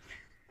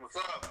 What's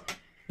up?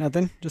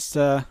 Nothing. Just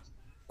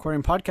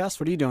recording podcast.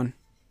 What are you doing?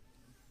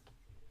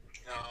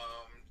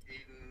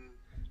 Eating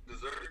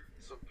dessert,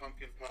 some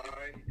pumpkin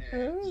pie,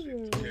 and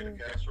sweet potato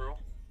casserole.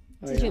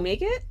 Did you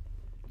make it?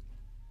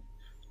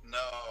 No.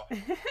 No,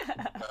 I'm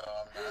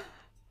not.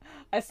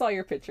 I saw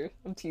your picture.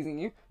 I'm teasing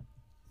you.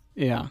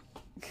 Yeah.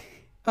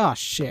 Oh,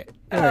 shit.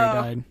 I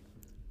already died.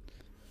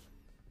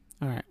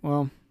 All right,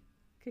 well.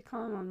 Could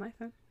call him on my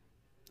phone.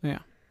 Yeah.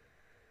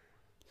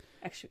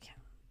 Actually, we can't.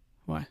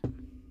 Why?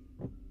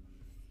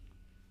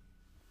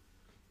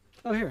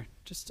 Oh, here.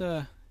 Just,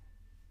 I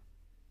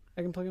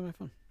can plug in my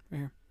phone. Right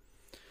here.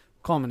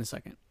 Call him in a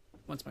second.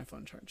 Once my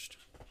phone charged.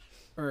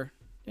 Or,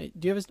 hey,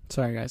 do you have a...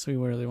 Sorry, guys. We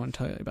really want to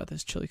tell you about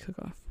this chili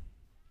cook-off.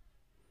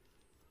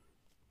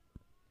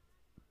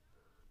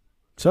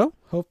 So,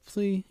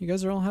 hopefully you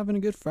guys are all having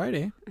a good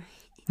Friday.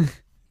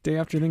 Day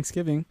after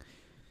Thanksgiving.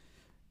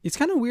 It's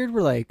kind of weird.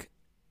 We're like...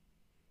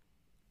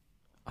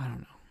 I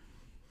don't know.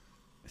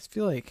 I just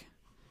feel like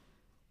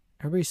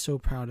everybody's so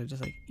proud of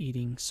just like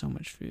eating so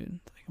much food.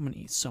 Like, I'm gonna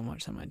eat so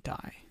much I'm gonna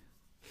die.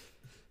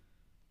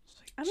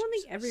 Like, I don't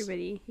think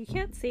everybody. You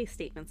can't say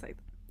statements like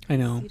that. I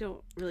know. You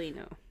don't really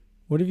know.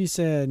 What if you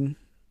said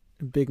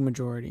a big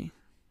majority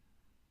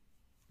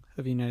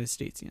of United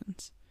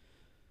Statesians?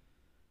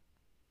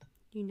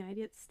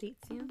 United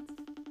Statesians?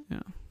 Yeah.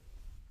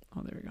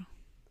 Oh, there we go.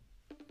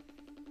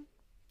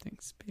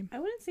 Thanks, babe. I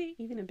wouldn't say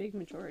even a big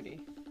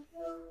majority.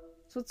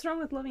 So what's wrong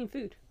with loving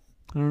food?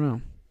 I don't know.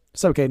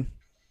 What's up, Cade?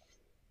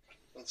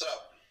 What's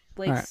up?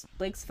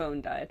 Blake's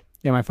phone died.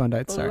 Yeah, my phone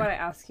died. But Sorry. we gotta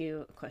ask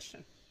you a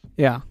question.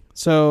 Yeah.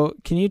 So,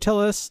 can you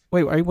tell us?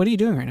 Wait, what are you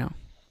doing right now?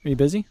 Are you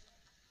busy?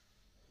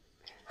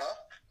 Huh?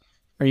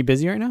 Are you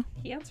busy right now?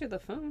 He answered the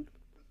phone.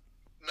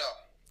 No.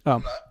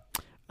 Oh.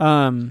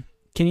 I'm not.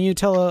 Can you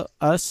tell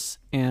us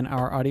and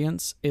our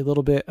audience a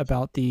little bit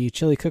about the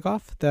chili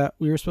cook-off that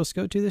we were supposed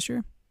to go to this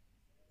year?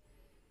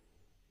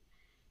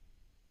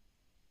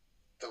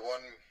 The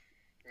one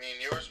me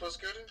and you were supposed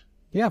to go to?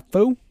 Yeah,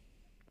 foo.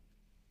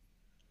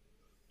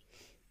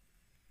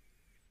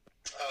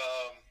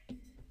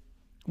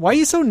 Why are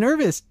you so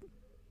nervous?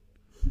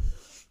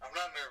 I'm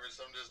not nervous.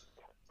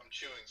 I'm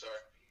chewing.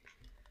 Sorry.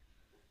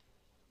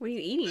 What are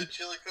you eating? The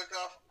chili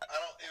cook-off.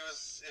 It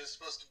was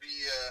supposed to be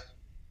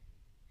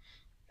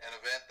an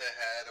event that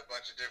had a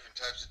bunch of different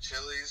types of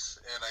chilies,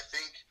 and I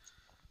think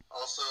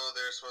also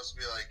there's supposed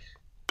to be like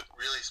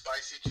really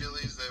spicy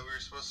chilies that we were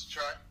supposed to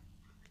try,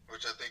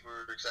 which I think we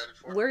were excited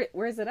for.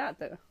 Where is it at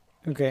though?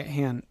 Okay,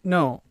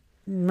 no.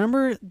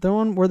 Remember the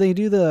one where they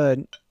do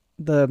the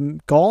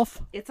golf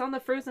It's on the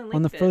frozen lake.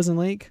 on the frozen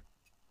lake?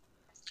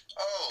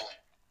 Oh.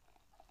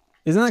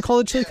 Isn't that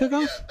called a chili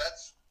cook-off? Yeah,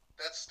 that's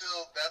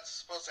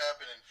supposed to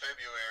happen in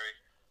February.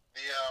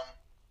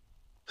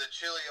 The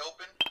chili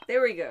open.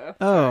 There we go.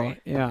 Oh,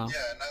 Sorry. yeah.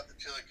 Yeah, not the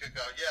chili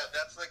cook-off. Yeah,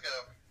 that's like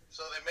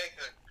so they make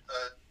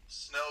a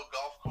snow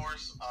golf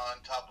course on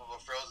top of a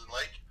frozen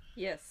lake.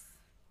 Yes.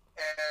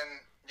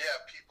 And yeah,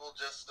 people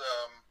just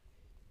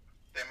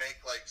they make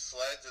like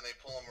sleds and they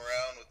pull them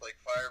around with like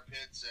fire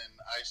pits and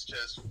ice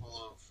chests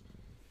full of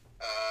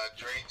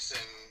drinks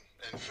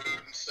and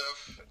food and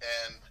stuff.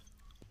 And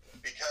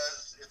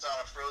because it's on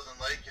a frozen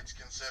lake, it's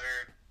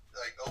considered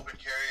like open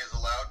carry is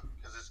allowed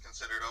because it's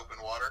considered open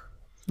water.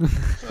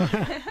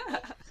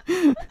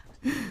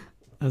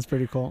 That's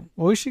pretty cool.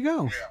 Well, we should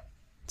go. Yeah.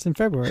 It's in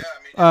February.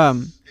 Yeah, I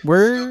mean, it's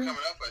we're still coming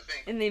up, I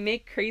think. And they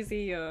make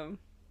crazy,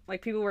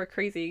 like people wear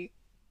crazy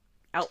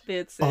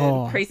outfits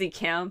and crazy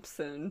camps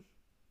and.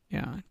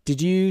 Yeah.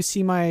 Did you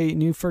see my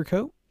new fur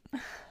coat? I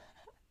did.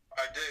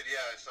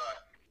 Yeah, I saw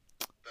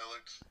it. That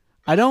looks.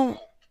 Cool.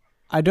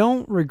 I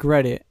don't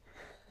regret it,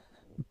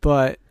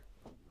 but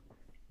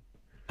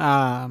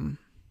I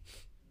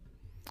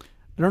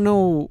don't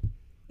know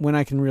when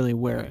I can really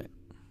wear it.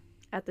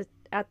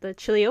 At the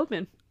Chili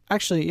Open.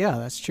 Actually, yeah,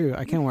 that's true.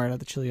 I can wear it at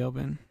the Chili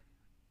Open.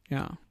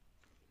 Yeah.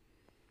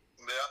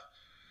 Yeah,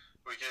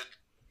 we can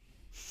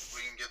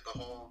get the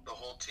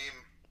whole team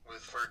with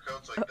fur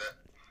coats like that.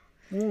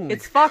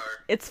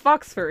 It's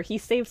fox fur. He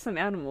saved some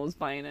animals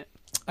buying it.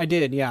 I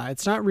did. Yeah,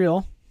 it's not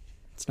real.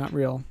 It's not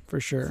real for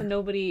sure. So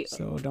nobody.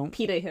 So don't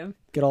PETA him.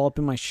 Get all up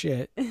in my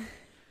shit.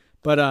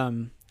 But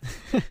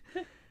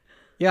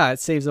yeah, it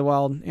saves a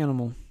wild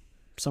animal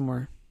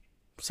somewhere,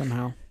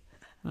 somehow.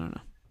 I don't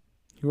know.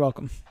 You're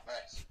welcome.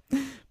 Nice.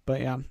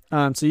 But yeah,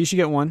 so you should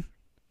get one.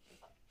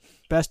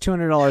 Best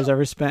 $200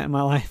 ever spent in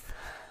my life.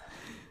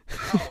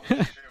 Oh,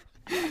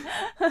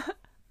 shoot.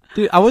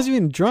 Dude, I wasn't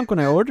even drunk when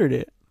I ordered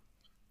it.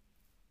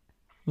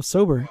 I was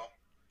sober. Well,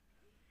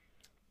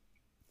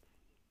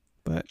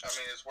 But I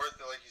mean, it's worth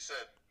it, like you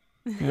said.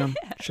 yeah,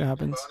 shit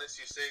happens. Bonus,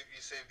 you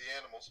save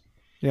the animals.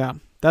 Yeah,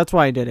 that's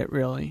why I did it.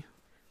 Really,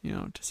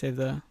 to save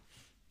the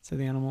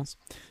animals.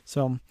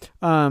 So,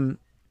 so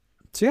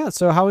yeah.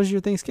 So how was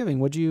your Thanksgiving?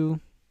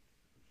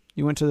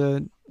 You went to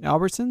the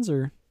Albertsons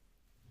or?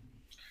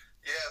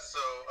 Yeah,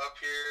 so up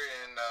here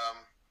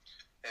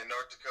in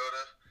North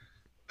Dakota,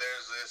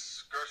 there's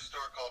this grocery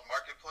store called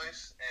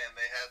Marketplace, and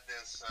they had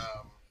this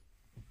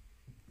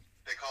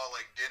they call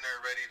it like dinner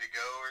ready to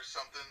go or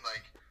something,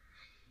 like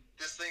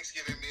this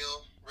Thanksgiving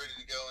meal ready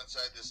to go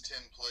inside this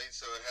tin plate.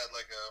 So it had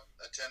like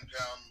a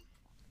 10-pound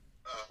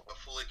a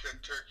fully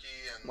cooked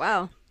turkey and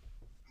Wow.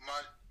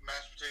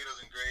 Mashed potatoes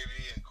and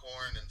gravy and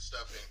corn and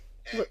stuffing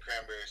and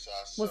cranberry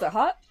sauce. Was it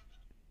hot?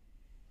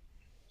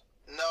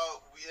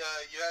 No, you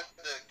had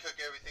to cook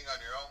everything on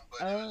your own,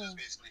 but it was just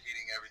basically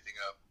heating everything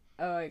up.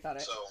 Oh, I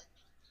got it. So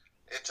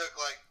it took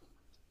like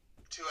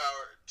 2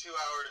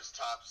 hours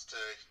tops to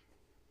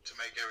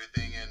make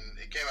everything, and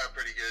it came out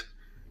pretty good.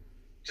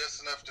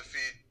 Just enough to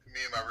feed me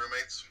and my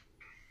roommates.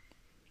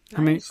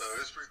 Nice. So it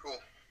was pretty cool.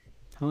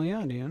 Hell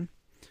yeah, Dan.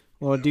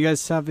 Well, do you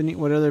guys have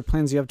what other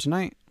plans you have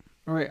tonight?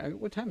 All right,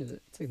 what time is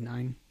it? It's like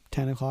 9,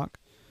 10 o'clock.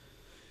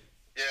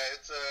 Yeah,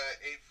 it's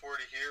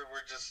 8:40 here.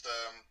 We're just I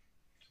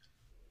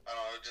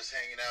don't know, just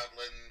hanging out,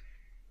 letting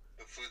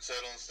the food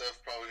settle and stuff.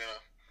 Probably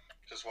gonna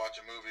just watch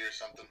a movie or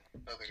something.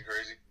 Nothing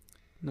crazy.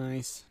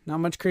 Nice. Not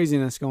much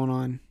craziness going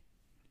on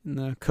in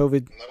the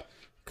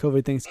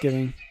COVID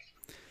Thanksgiving.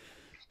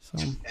 So.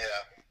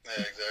 Yeah,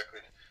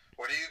 exactly.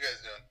 What are you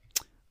guys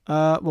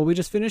doing? Well, we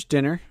just finished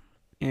dinner,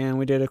 and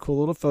we did a cool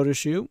little photo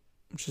shoot,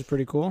 which is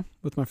pretty cool,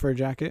 with my fur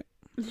jacket.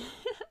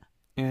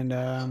 And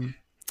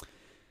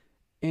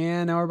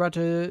And now we're about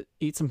to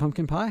eat some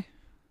pumpkin pie.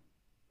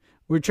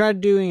 We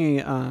tried doing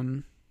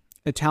a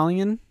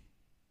Italian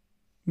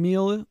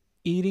meal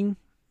eating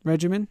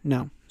regimen.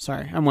 No,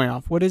 sorry, I'm way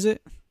off. What is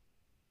it?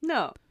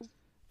 No,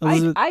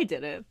 I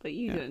did it, but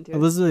you didn't do it.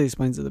 Elizabeth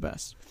explains it the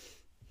best.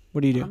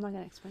 What do you do? I'm not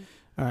gonna explain.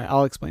 All right,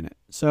 I'll explain it.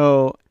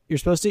 So you're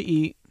supposed to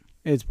eat.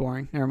 It's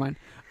boring. Never mind.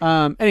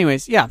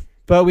 Anyways, yeah.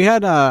 But we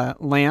had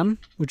lamb,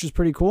 which was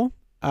pretty cool.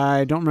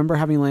 I don't remember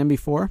having lamb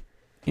before,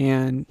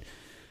 and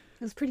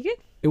it was pretty good.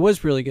 It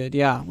was really good.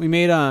 Yeah, we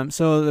made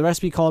so the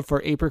recipe called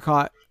for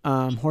apricot,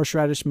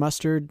 horseradish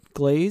mustard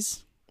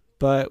glaze,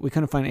 but we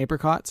couldn't find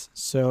apricots,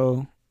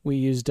 so we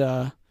used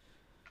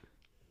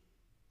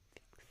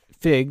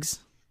figs.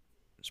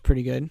 It's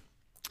pretty good.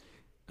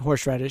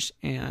 Horseradish,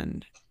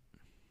 and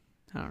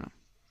I don't know.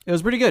 It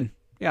was pretty good.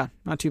 Yeah,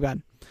 not too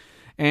bad.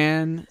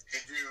 And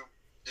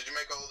did you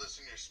make all this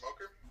in your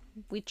smoker?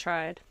 We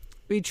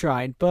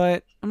tried,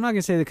 but I'm not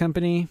gonna say the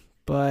company,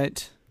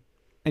 but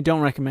I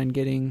don't recommend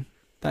getting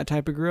that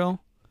type of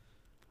grill.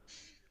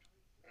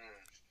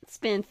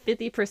 Spend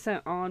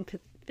 50% on,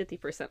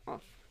 50%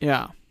 off.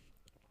 Yeah,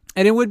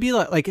 and it would be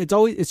like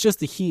it's just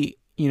the heat,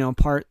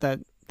 part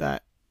that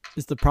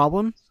is the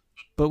problem.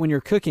 But when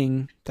you're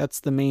cooking, that's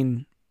the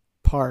main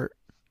part,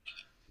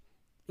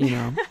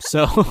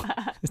 So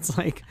it's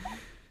like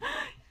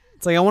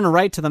I want to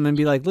write to them and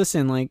be like,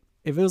 listen, like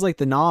if it was like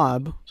the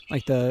knob,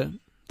 like the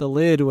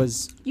lid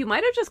was. You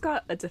might have just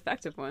got a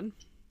defective one.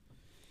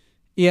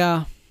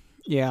 Yeah.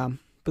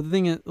 But the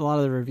thing is, a lot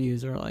of the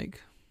reviews are like,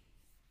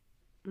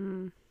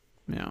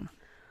 yeah.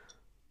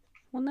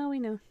 Well, now we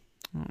know.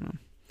 I don't know.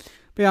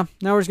 But yeah,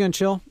 now we're just going to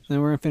chill. And then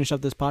we're going to finish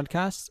up this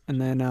podcast.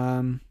 And then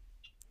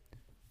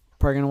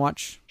probably going to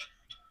watch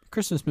a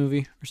Christmas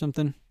movie or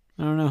something.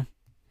 I don't know.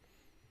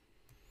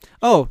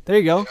 Oh, there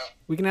you go.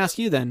 We can ask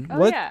you then.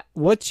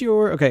 What's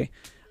your... Okay,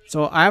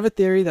 so I have a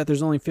theory that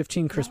there's only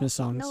 15 Christmas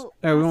songs. No,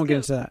 we won't get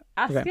into that.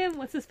 Ask him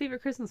what's his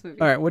favorite Christmas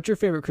movie. All right, what's your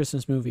favorite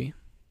Christmas movie?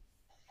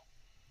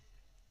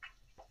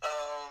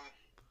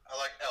 I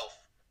like Elf.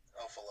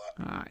 Elf a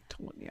lot.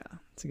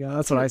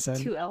 That's what I said.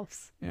 2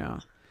 elves. Yeah.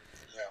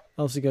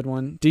 Elf's a good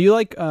one. Do you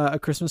like A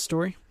Christmas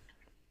Story?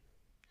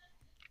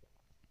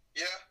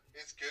 Yeah,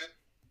 it's good.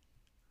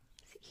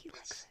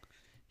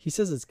 He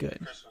says it's good.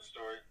 Christmas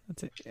Story.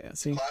 That's it. Yeah.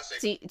 See.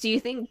 Classic. Do you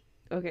think?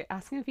 Okay,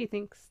 ask him if he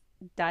thinks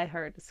Die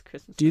Hard is a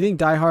Christmas. Do you think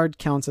Die Hard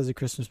counts as a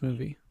Christmas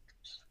movie?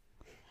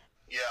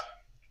 Yeah.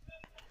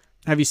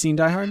 Have you seen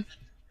Die Hard?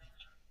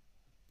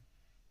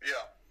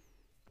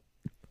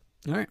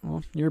 Yeah. All right.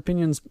 Well, your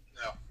opinion's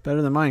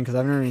better than mine because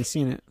I've never even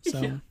seen it.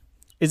 So,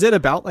 is it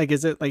about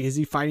is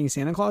he fighting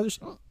Santa Claus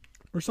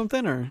or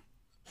something or?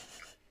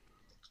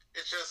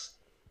 It's just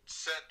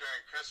set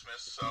during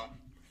Christmas, so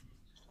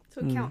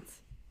it counts.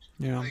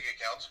 Yeah. I think it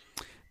counts.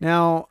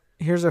 Now,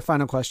 here's our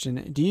final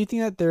question. Do you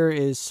think that there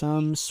is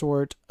some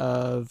sort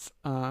of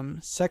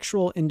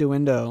sexual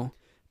innuendo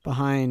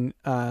behind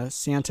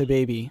Santa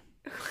Baby?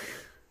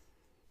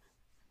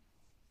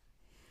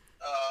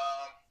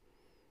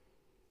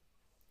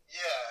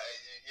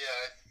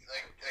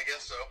 I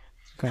guess so.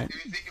 Okay.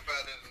 If you think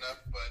about it enough,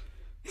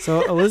 but...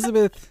 So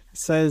Elizabeth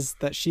says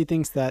that she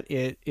thinks that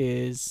it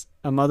is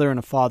a mother and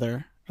a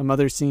father. A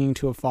mother singing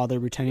to a father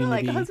pretending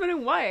to be... a husband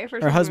and wife.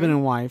 Or husband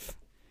and wife.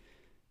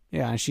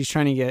 Yeah, she's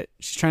trying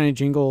to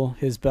jingle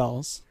his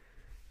bells.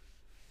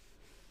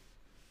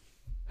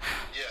 Yeah,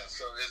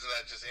 so isn't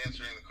that just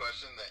answering the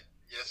question that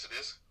yes, it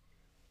is?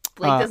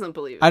 Blake doesn't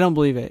believe it. I don't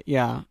believe it.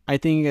 Yeah, I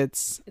think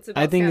it's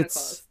about Santa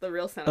Claus, the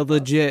real Santa Claus. A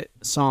legit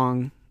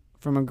song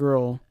from a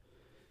girl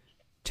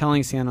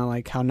telling Santa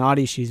like how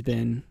naughty she's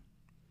been,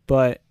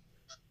 but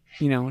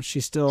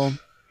she's still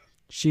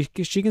she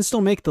can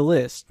still make the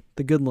list,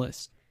 the good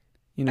list,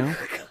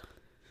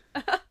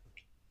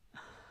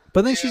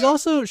 But then she's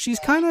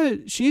kind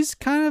of she's a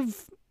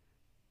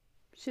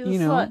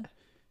slut.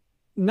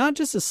 Not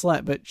just a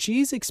slut, but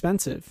she's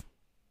expensive.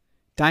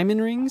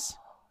 Diamond rings.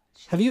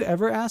 Have you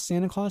ever asked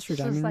Santa Claus for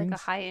diamond rings? She's like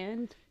a high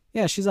end.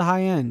 Yeah, she's a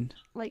high end.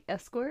 Like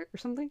escort or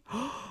something.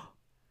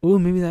 Ooh,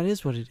 maybe that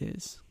is what it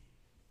is.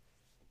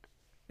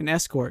 An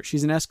escort.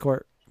 She's an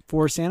escort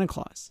for Santa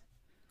Claus.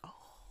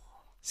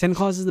 Santa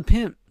Claus is the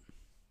pimp.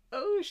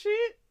 Oh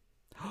shit.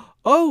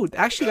 Oh,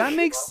 actually, that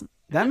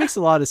makes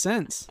a lot of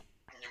sense.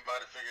 You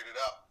might have figured it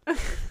out.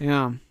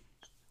 Yeah,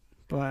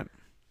 but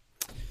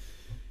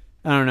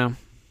I don't know.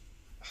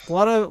 A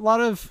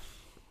lot of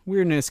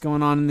weirdness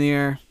going on in the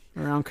air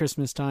around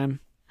Christmas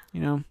time.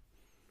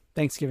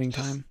 Thanksgiving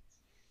time.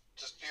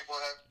 Just people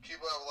have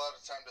a lot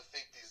of time to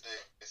think these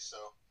days, so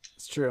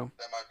it's true.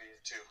 That might be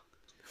it too.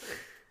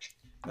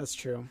 That's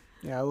true.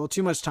 Yeah, a little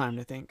too much time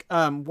to think.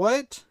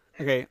 What?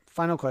 Okay,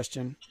 final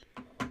question,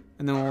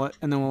 and then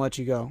we'll let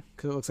you go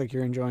because it looks like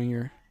you're enjoying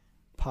your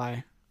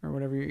pie or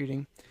whatever you're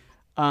eating.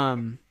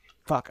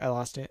 Fuck, I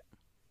lost it.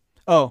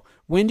 Oh,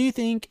 when do you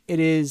think it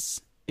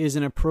is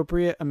an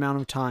appropriate amount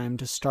of time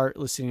to start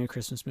listening to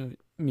Christmas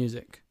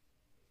music?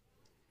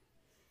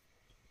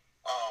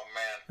 Oh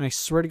man! And I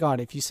swear to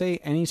God, if you say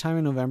any time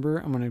in November,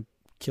 I'm gonna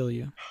kill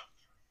you.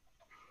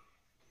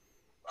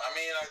 I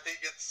mean, I think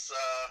it's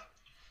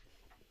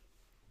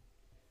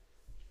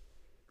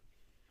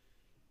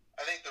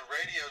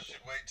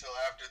should wait till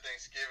after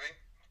Thanksgiving.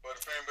 But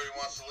if anybody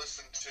wants to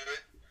listen to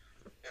it,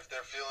 if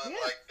they're feeling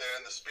like they're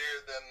in the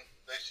spirit, then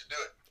they should do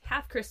it.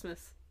 Half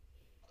Christmas.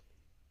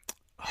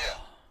 Yeah.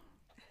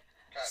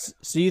 Kinda.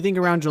 So you think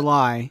around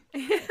July,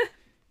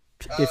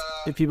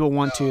 if people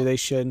want to, they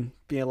should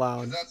be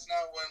allowed. That's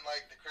not when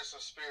like the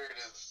Christmas spirit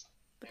is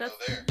there.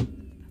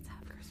 That's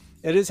half Christmas.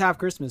 It is half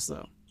Christmas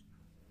though.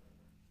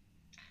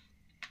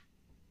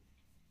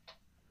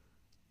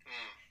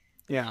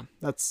 Yeah,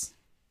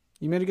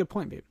 you made a good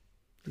point, babe.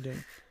 You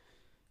did.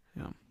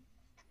 Yeah.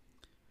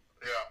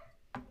 Yeah.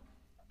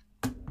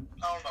 I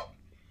don't know.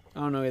 I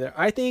don't know either.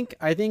 I think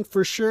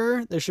for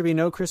sure there should be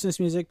no Christmas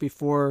music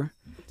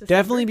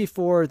definitely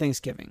before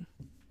Thanksgiving.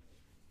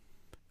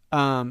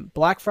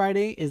 Black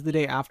Friday is the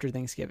day after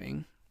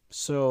Thanksgiving.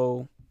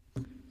 So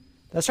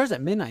that starts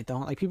at midnight though.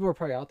 Like people are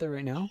probably out there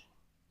right now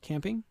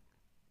camping.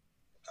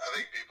 I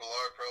think people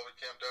are probably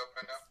camped out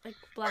right now.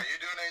 Like are you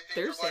doing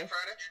anything for Black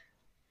Friday?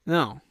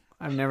 No,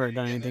 I've never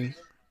done anything.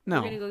 No.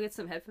 We're going to go get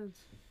some headphones.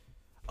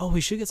 Oh,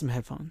 we should get some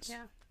headphones.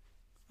 Yeah.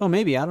 Oh,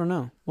 maybe. I don't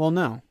know. Well,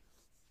 no.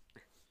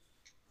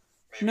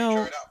 Maybe no.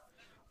 try it out.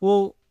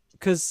 Well,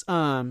 because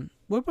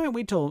we might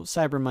wait till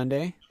Cyber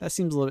Monday. That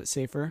seems a little bit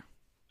safer.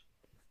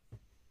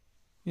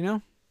 You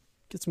know?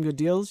 Get some good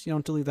deals. You don't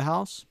have to leave the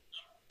house.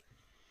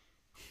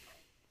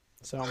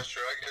 So. That's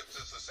true. I guess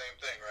it's the same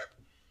thing, right?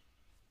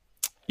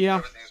 Yeah.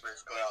 Everything's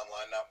basically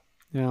online now.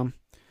 Yeah.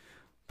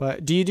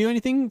 But do you do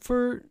anything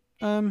for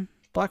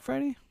Black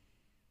Friday?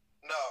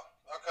 No.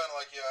 I'm kind of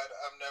like you.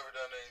 I've never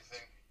done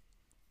anything.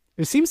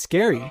 It seems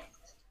scary.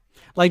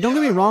 Like, don't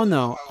get me wrong,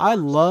 though. I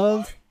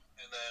love...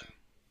 And then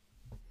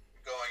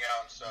going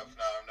out and stuff.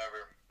 No, I've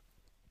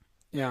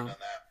never done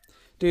that.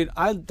 Dude,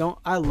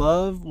 I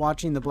love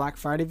watching the Black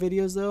Friday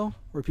videos, though,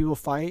 where people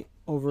fight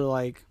over,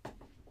 like,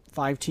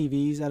 5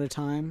 TVs at a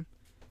time.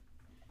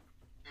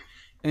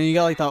 And you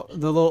got, like, the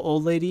little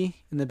old lady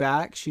in the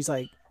back. She's,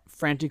 like,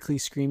 frantically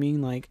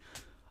screaming, like,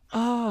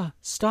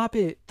 stop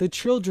it. The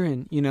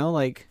children, you know,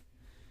 like...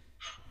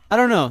 I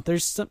don't know.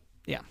 There's some...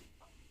 Yeah.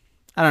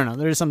 I don't know.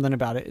 There's something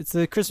about it. It's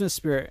the Christmas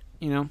spirit,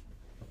 you know?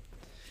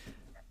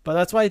 But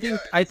that's why I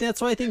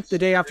think the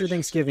day after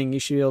Thanksgiving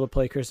you should be able to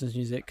play Christmas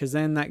music, because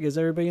then that gives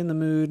everybody in the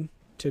mood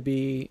to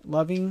be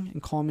loving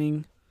and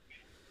calming.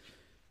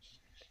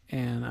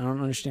 And I don't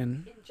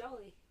understand.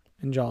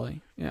 And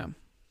jolly. Yeah.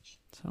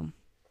 So.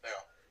 Yeah.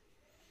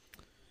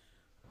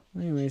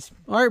 Anyways.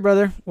 All right,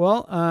 brother.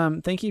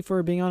 Well, thank you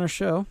for being on our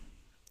show.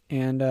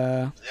 And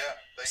yeah,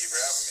 thank you for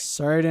having me.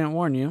 Sorry I didn't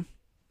warn you.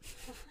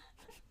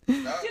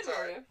 No, it's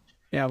all right.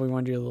 Yeah, we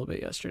warned you a little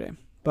bit yesterday.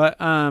 But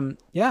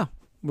yeah.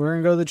 We're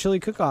going to go to the Chili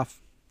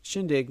Cook-Off.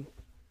 Shindig.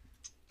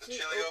 The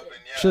Chili Open,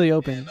 yeah. Chili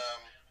Open. In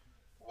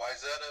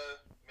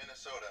Wayzata,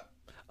 Minnesota.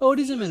 Oh, it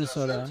is in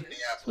Minnesota.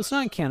 So it's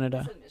not in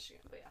Canada. It's in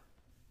Michigan, but yeah.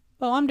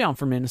 Oh, I'm down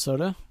for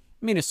Minnesota.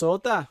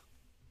 Minnesota.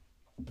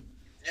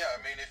 Yeah, I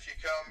mean, if you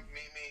come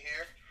meet me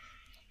here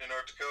in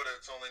North Dakota,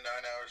 it's only 9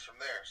 hours from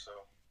there, so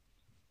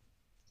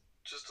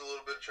just a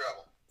little bit of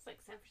travel. It's like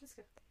San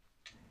Francisco.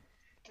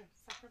 Or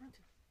Sacramento.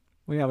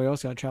 Well, yeah, we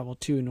also got to travel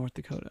to North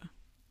Dakota.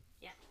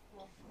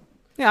 Well,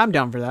 yeah, I'm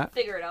down for that.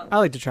 Figure it out. I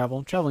like to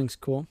travel. Traveling's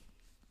cool.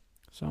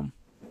 So.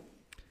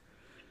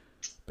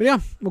 But yeah,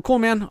 well, cool,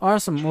 man.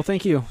 Awesome. Well,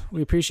 thank you.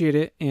 We appreciate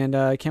it. And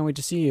I can't wait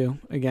to see you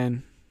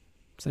again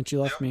since you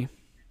left me.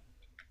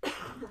 I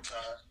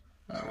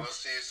will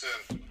see you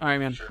soon. All right,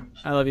 man. Sure.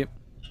 I love you.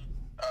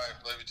 All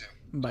right, love you too.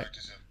 Bye. Talk to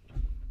you soon.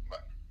 Bye.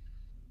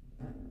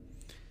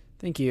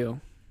 Thank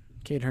you,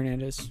 Kate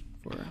Hernandez,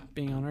 for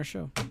being on our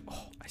show.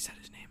 Oh, I said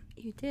his name.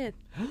 You did.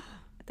 I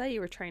thought you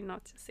were trying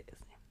not to say his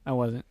name. I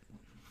wasn't.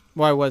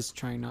 Well, I was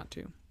trying not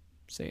to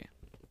say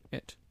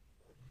it.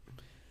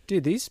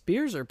 Dude, these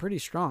beers are pretty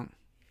strong.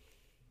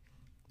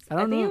 I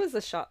think it was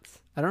the shots.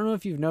 I don't know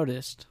if you've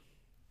noticed,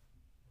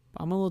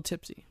 but I'm a little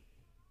tipsy.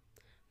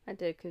 I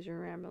did because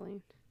you're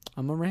rambling.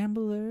 I'm a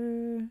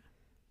rambler.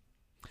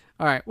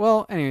 All right.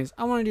 Well, anyways,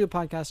 I want to do a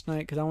podcast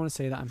tonight because I want to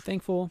say that I'm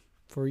thankful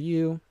for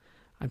you.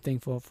 I'm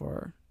thankful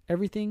for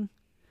everything.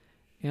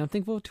 And I'm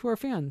thankful to our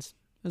fans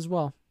as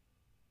well.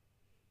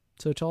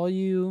 So to all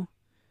you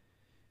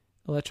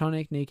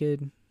electronic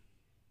naked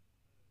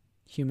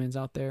humans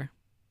out there,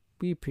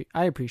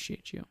 I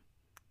appreciate you.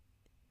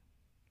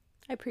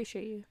 I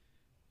appreciate you.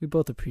 We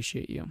both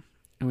appreciate you.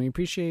 And we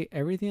appreciate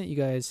everything that you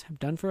guys have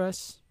done for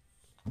us.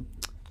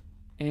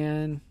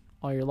 And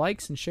all your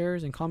likes and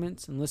shares and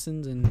comments and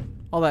listens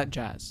and all that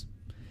jazz.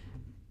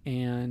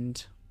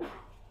 And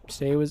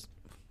today was...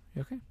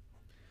 You okay?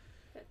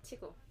 That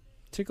tickle.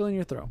 Tickle in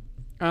your throat.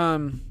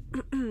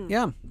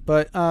 Yeah.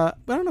 But I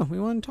don't know. We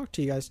want to talk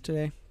to you guys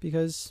today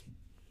because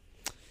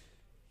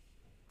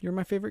you're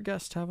my favorite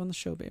guest to have on the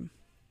show, babe.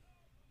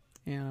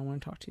 And I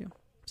want to talk to you.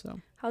 So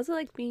how's it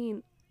like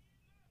being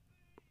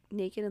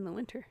naked in the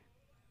winter?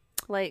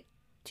 Like,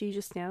 do you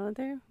just stand out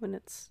there when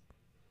it's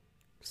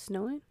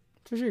snowing?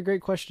 It's actually a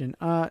great question.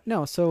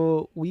 No,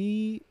 so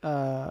we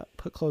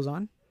put clothes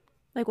on.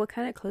 Like, what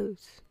kind of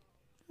clothes?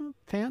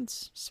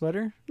 Pants,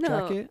 sweater, No.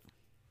 jacket.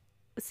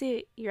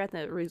 See, you're at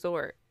the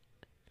resort.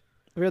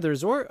 Every other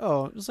resort?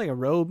 Oh, it's like a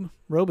robe.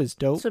 Robe is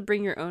dope. So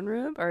bring your own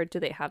robe, or do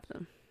they have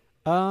them?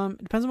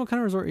 It depends on what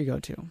kind of resort you go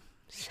to.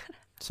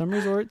 Some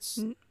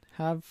resorts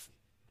have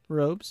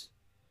robes.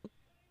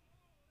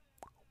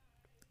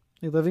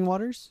 Like Living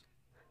Waters.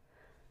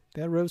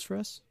 They had robes for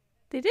us.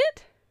 They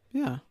did?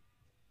 Yeah.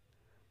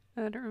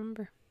 I don't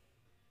remember.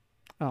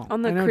 Oh,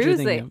 on the I know cruise, what you're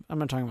thinking of. I'm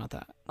not talking about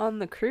that. On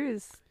the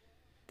cruise,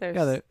 there's...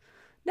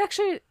 Yeah,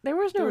 actually, there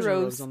was no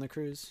robes on the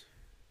cruise.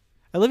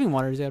 At Living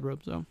Waters, they had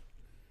robes, though.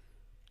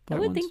 I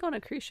would think on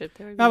a cruise ship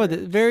there would be but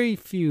robes. very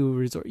few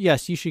resorts.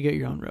 Yes, you should get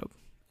your own robe.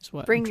 Is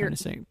what I'm trying to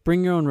say.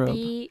 Bring your own robe.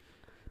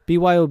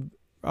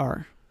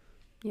 BYOR.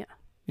 Yeah.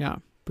 Yeah.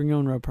 Bring your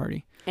own robe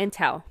party. And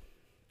towel.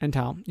 And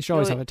towel. You should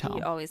always have a towel.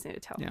 You always need a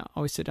towel. Yeah,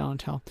 always sit down and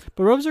towel.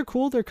 But robes are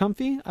cool. They're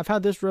comfy. I've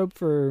had this robe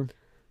for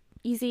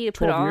easy to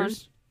put on.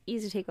 Years.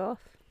 Easy to take off.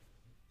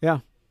 Yeah.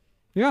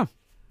 Yeah.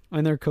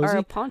 And they're cozy. Or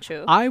a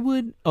poncho.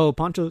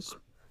 Ponchos.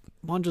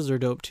 Ponchos are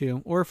dope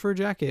too. Or a fur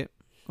jacket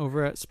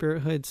over at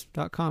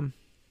spirithoods.com.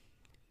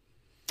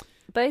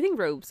 But I think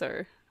robes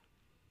are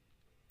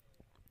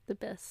the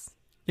best.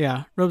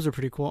 Yeah, robes are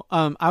pretty cool.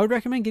 I would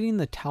recommend getting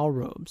the towel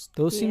robes.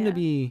 Those seem to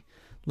be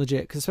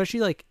legit, because especially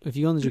like if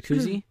you go in the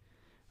jacuzzi,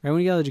 right when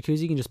you get out of the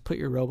jacuzzi, you can just put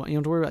your robe on. You don't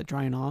have to worry about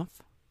drying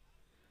off.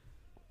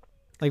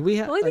 Like we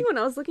have. The only thing when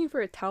I was looking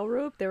for a towel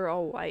robe, they were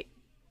all white,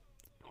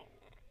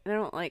 and I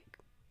don't like.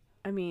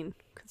 I mean,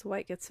 because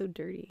white gets so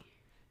dirty.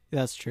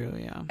 That's true.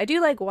 Yeah. I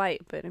do like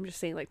white, but I'm just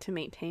saying, like, to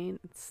maintain,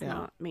 it's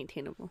not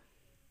maintainable.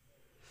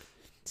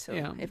 So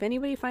if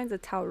anybody finds a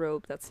towel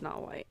robe that's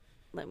not white,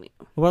 let me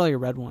know. What about like a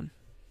red one?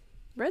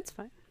 Red's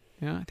fine.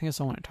 Yeah, I think I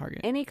saw one at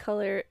Target. Any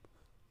color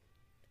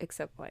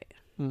except white.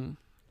 Yeah.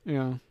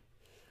 And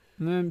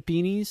then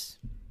beanies,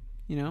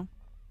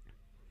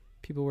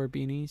 people wear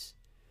beanies.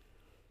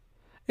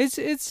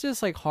 It's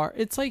just like hard.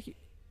 It's like,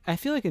 I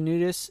feel like a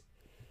nudist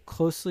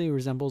closely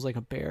resembles like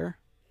a bear.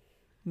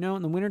 In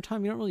the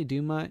wintertime, you don't really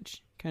do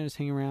much. Kind of just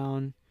hang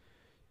around,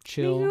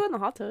 chill. You go in the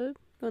hot tub,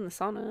 go in the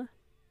sauna.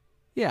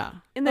 Yeah.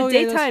 In the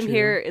daytime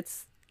here,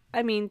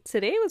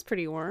 today was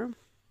pretty warm.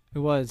 It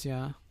was,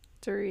 yeah.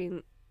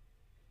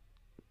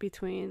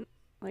 Between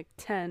like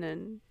 10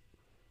 and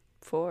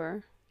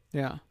 4.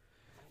 Yeah.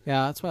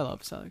 Yeah, that's why I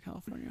love Southern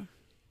California.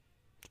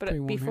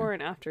 But before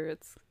and after,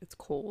 it's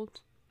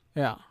cold.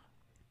 Yeah.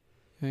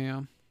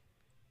 Yeah.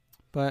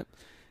 But,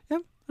 yeah,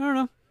 I don't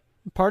know.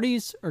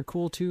 Parties are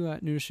cool, too,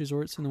 at nudist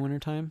resorts in the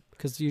wintertime,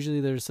 because usually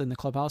they're just in the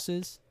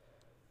clubhouses.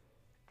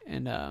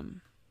 And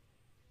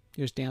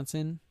you're just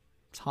dancing.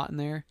 It's hot in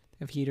there. They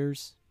have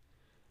heaters.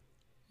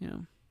 Yeah.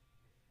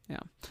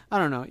 I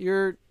don't know.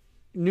 Your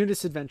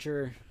nudist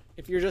adventure,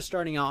 if you're just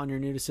starting out on your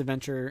nudist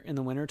adventure in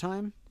the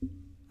wintertime,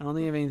 I don't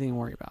think you have anything to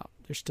worry about.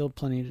 There's still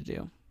plenty to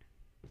do.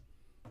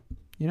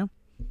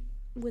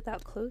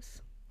 Without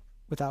clothes?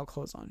 Without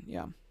clothes on,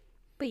 yeah.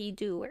 But you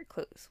do wear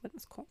clothes when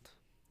it's cold.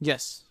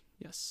 Yes.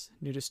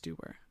 Nudists do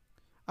wear.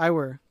 I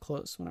wear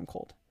clothes when I'm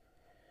cold.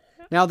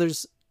 Yeah. Now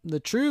there's the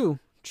true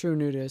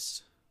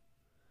nudists.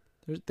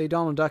 They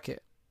Donald Duck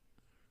it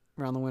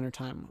around the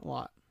wintertime a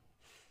lot.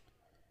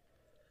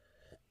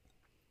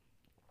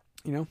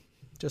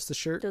 Just the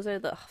shirt. Those are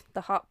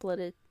the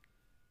hot-blooded.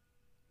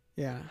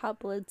 Yeah. Hot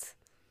bloods.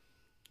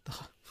 The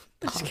hot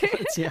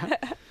bloods, yeah.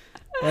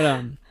 But I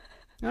don't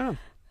know.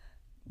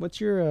 What's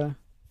your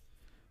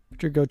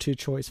go-to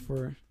choice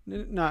for,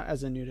 not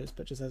as a nudist,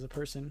 but just as a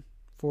person,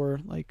 for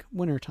like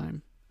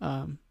wintertime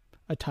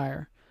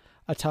attire?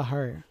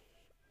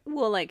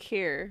 Well, like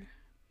here,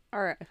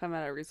 or if I'm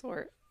at a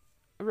resort,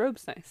 a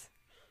robe's nice.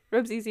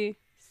 Robe's easy.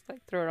 Just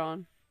like throw it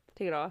on,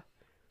 take it off.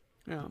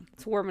 Yeah.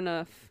 It's warm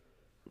enough.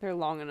 They're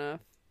long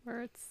enough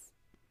where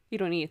you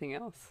don't need anything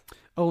else.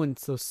 Oh, and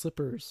those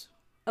slippers.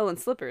 Oh, and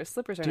slippers.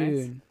 Slippers are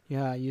nice. Dude,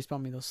 yeah, you just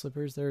bought me those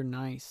slippers. They're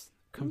nice.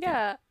 Comfy.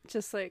 Yeah,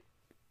 just like,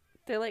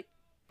 they're like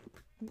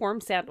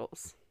warm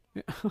sandals.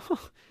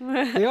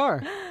 They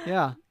are.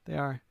 Yeah, they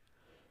are.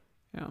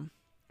 Yeah.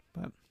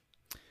 But,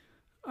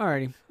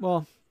 alrighty.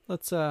 Well,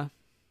 let's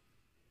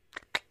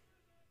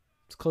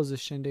close this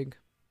shindig.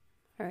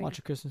 All right. Watch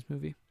a Christmas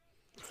movie.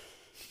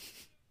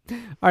 All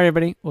right,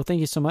 everybody. Well,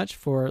 thank you so much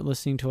for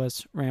listening to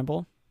us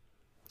ramble.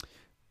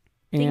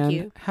 And thank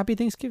you. Happy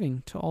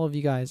Thanksgiving to all of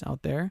you guys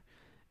out there.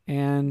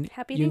 And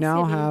happy you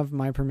now have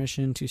my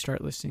permission to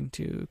start listening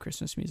to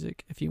Christmas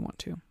music if you want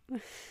to.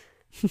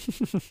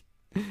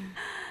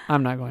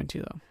 I'm not going to,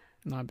 though.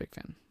 I'm not a big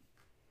fan.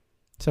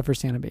 Except for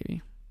Santa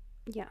Baby.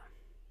 Yeah.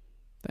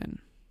 Then,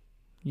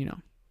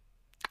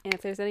 And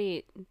if there's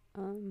any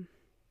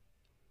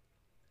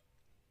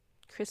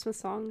Christmas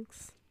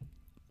songs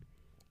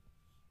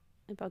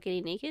about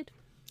getting naked?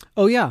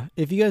 Oh, yeah.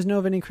 If you guys know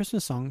of any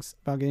Christmas songs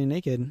about getting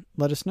naked,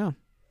 let us know.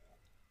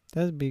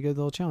 That would be a good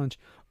little challenge.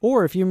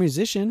 Or if you're a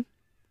musician,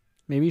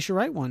 maybe you should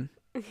write one.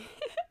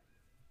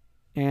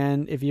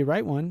 And if you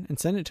write one and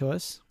send it to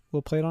us,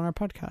 we'll play it on our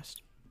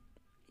podcast.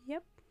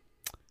 Yep.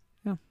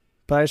 Yeah.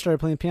 But I started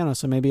playing piano,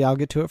 so maybe I'll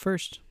get to it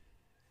first.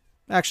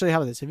 Actually, how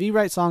about this? If you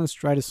write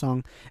songs, write a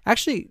song.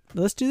 Actually,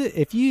 let's do that.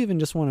 If you even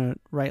just want to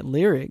write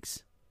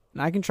lyrics,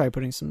 I can try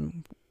putting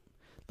some...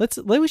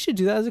 We should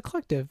do that as a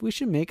collective. We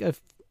should make a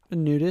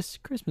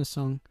nudist Christmas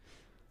song.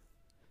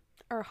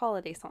 Or a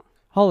holiday song.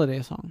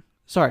 Holiday song.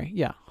 Sorry,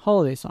 yeah,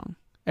 holiday song.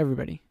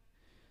 Everybody.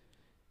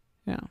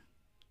 Yeah.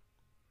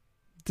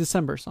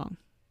 December song.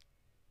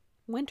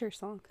 Winter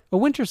song. A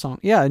winter song.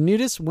 Yeah, a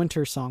nudist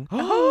winter song.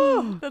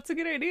 Oh, that's a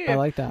good idea. I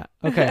like that.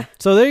 Okay,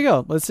 so there you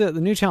go. Let's do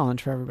the new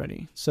challenge for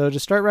everybody. So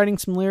just start writing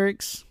some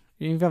lyrics.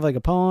 You can have like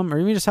a poem, or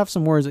even just have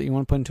some words that you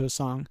want to put into a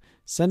song.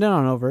 Send it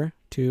on over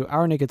to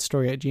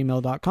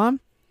ournakedstory@gmail.com,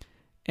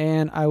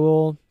 and I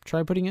will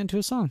try putting it into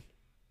a song,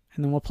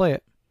 and then we'll play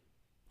it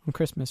on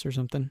Christmas or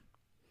something,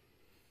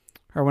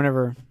 or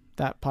whenever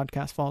that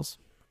podcast falls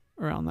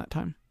around that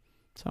time.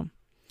 So,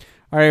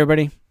 all right,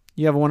 everybody,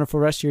 you have a wonderful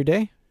rest of your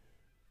day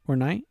or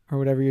night or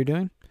whatever you're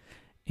doing,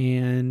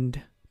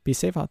 and be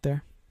safe out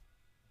there.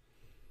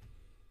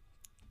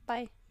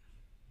 Bye.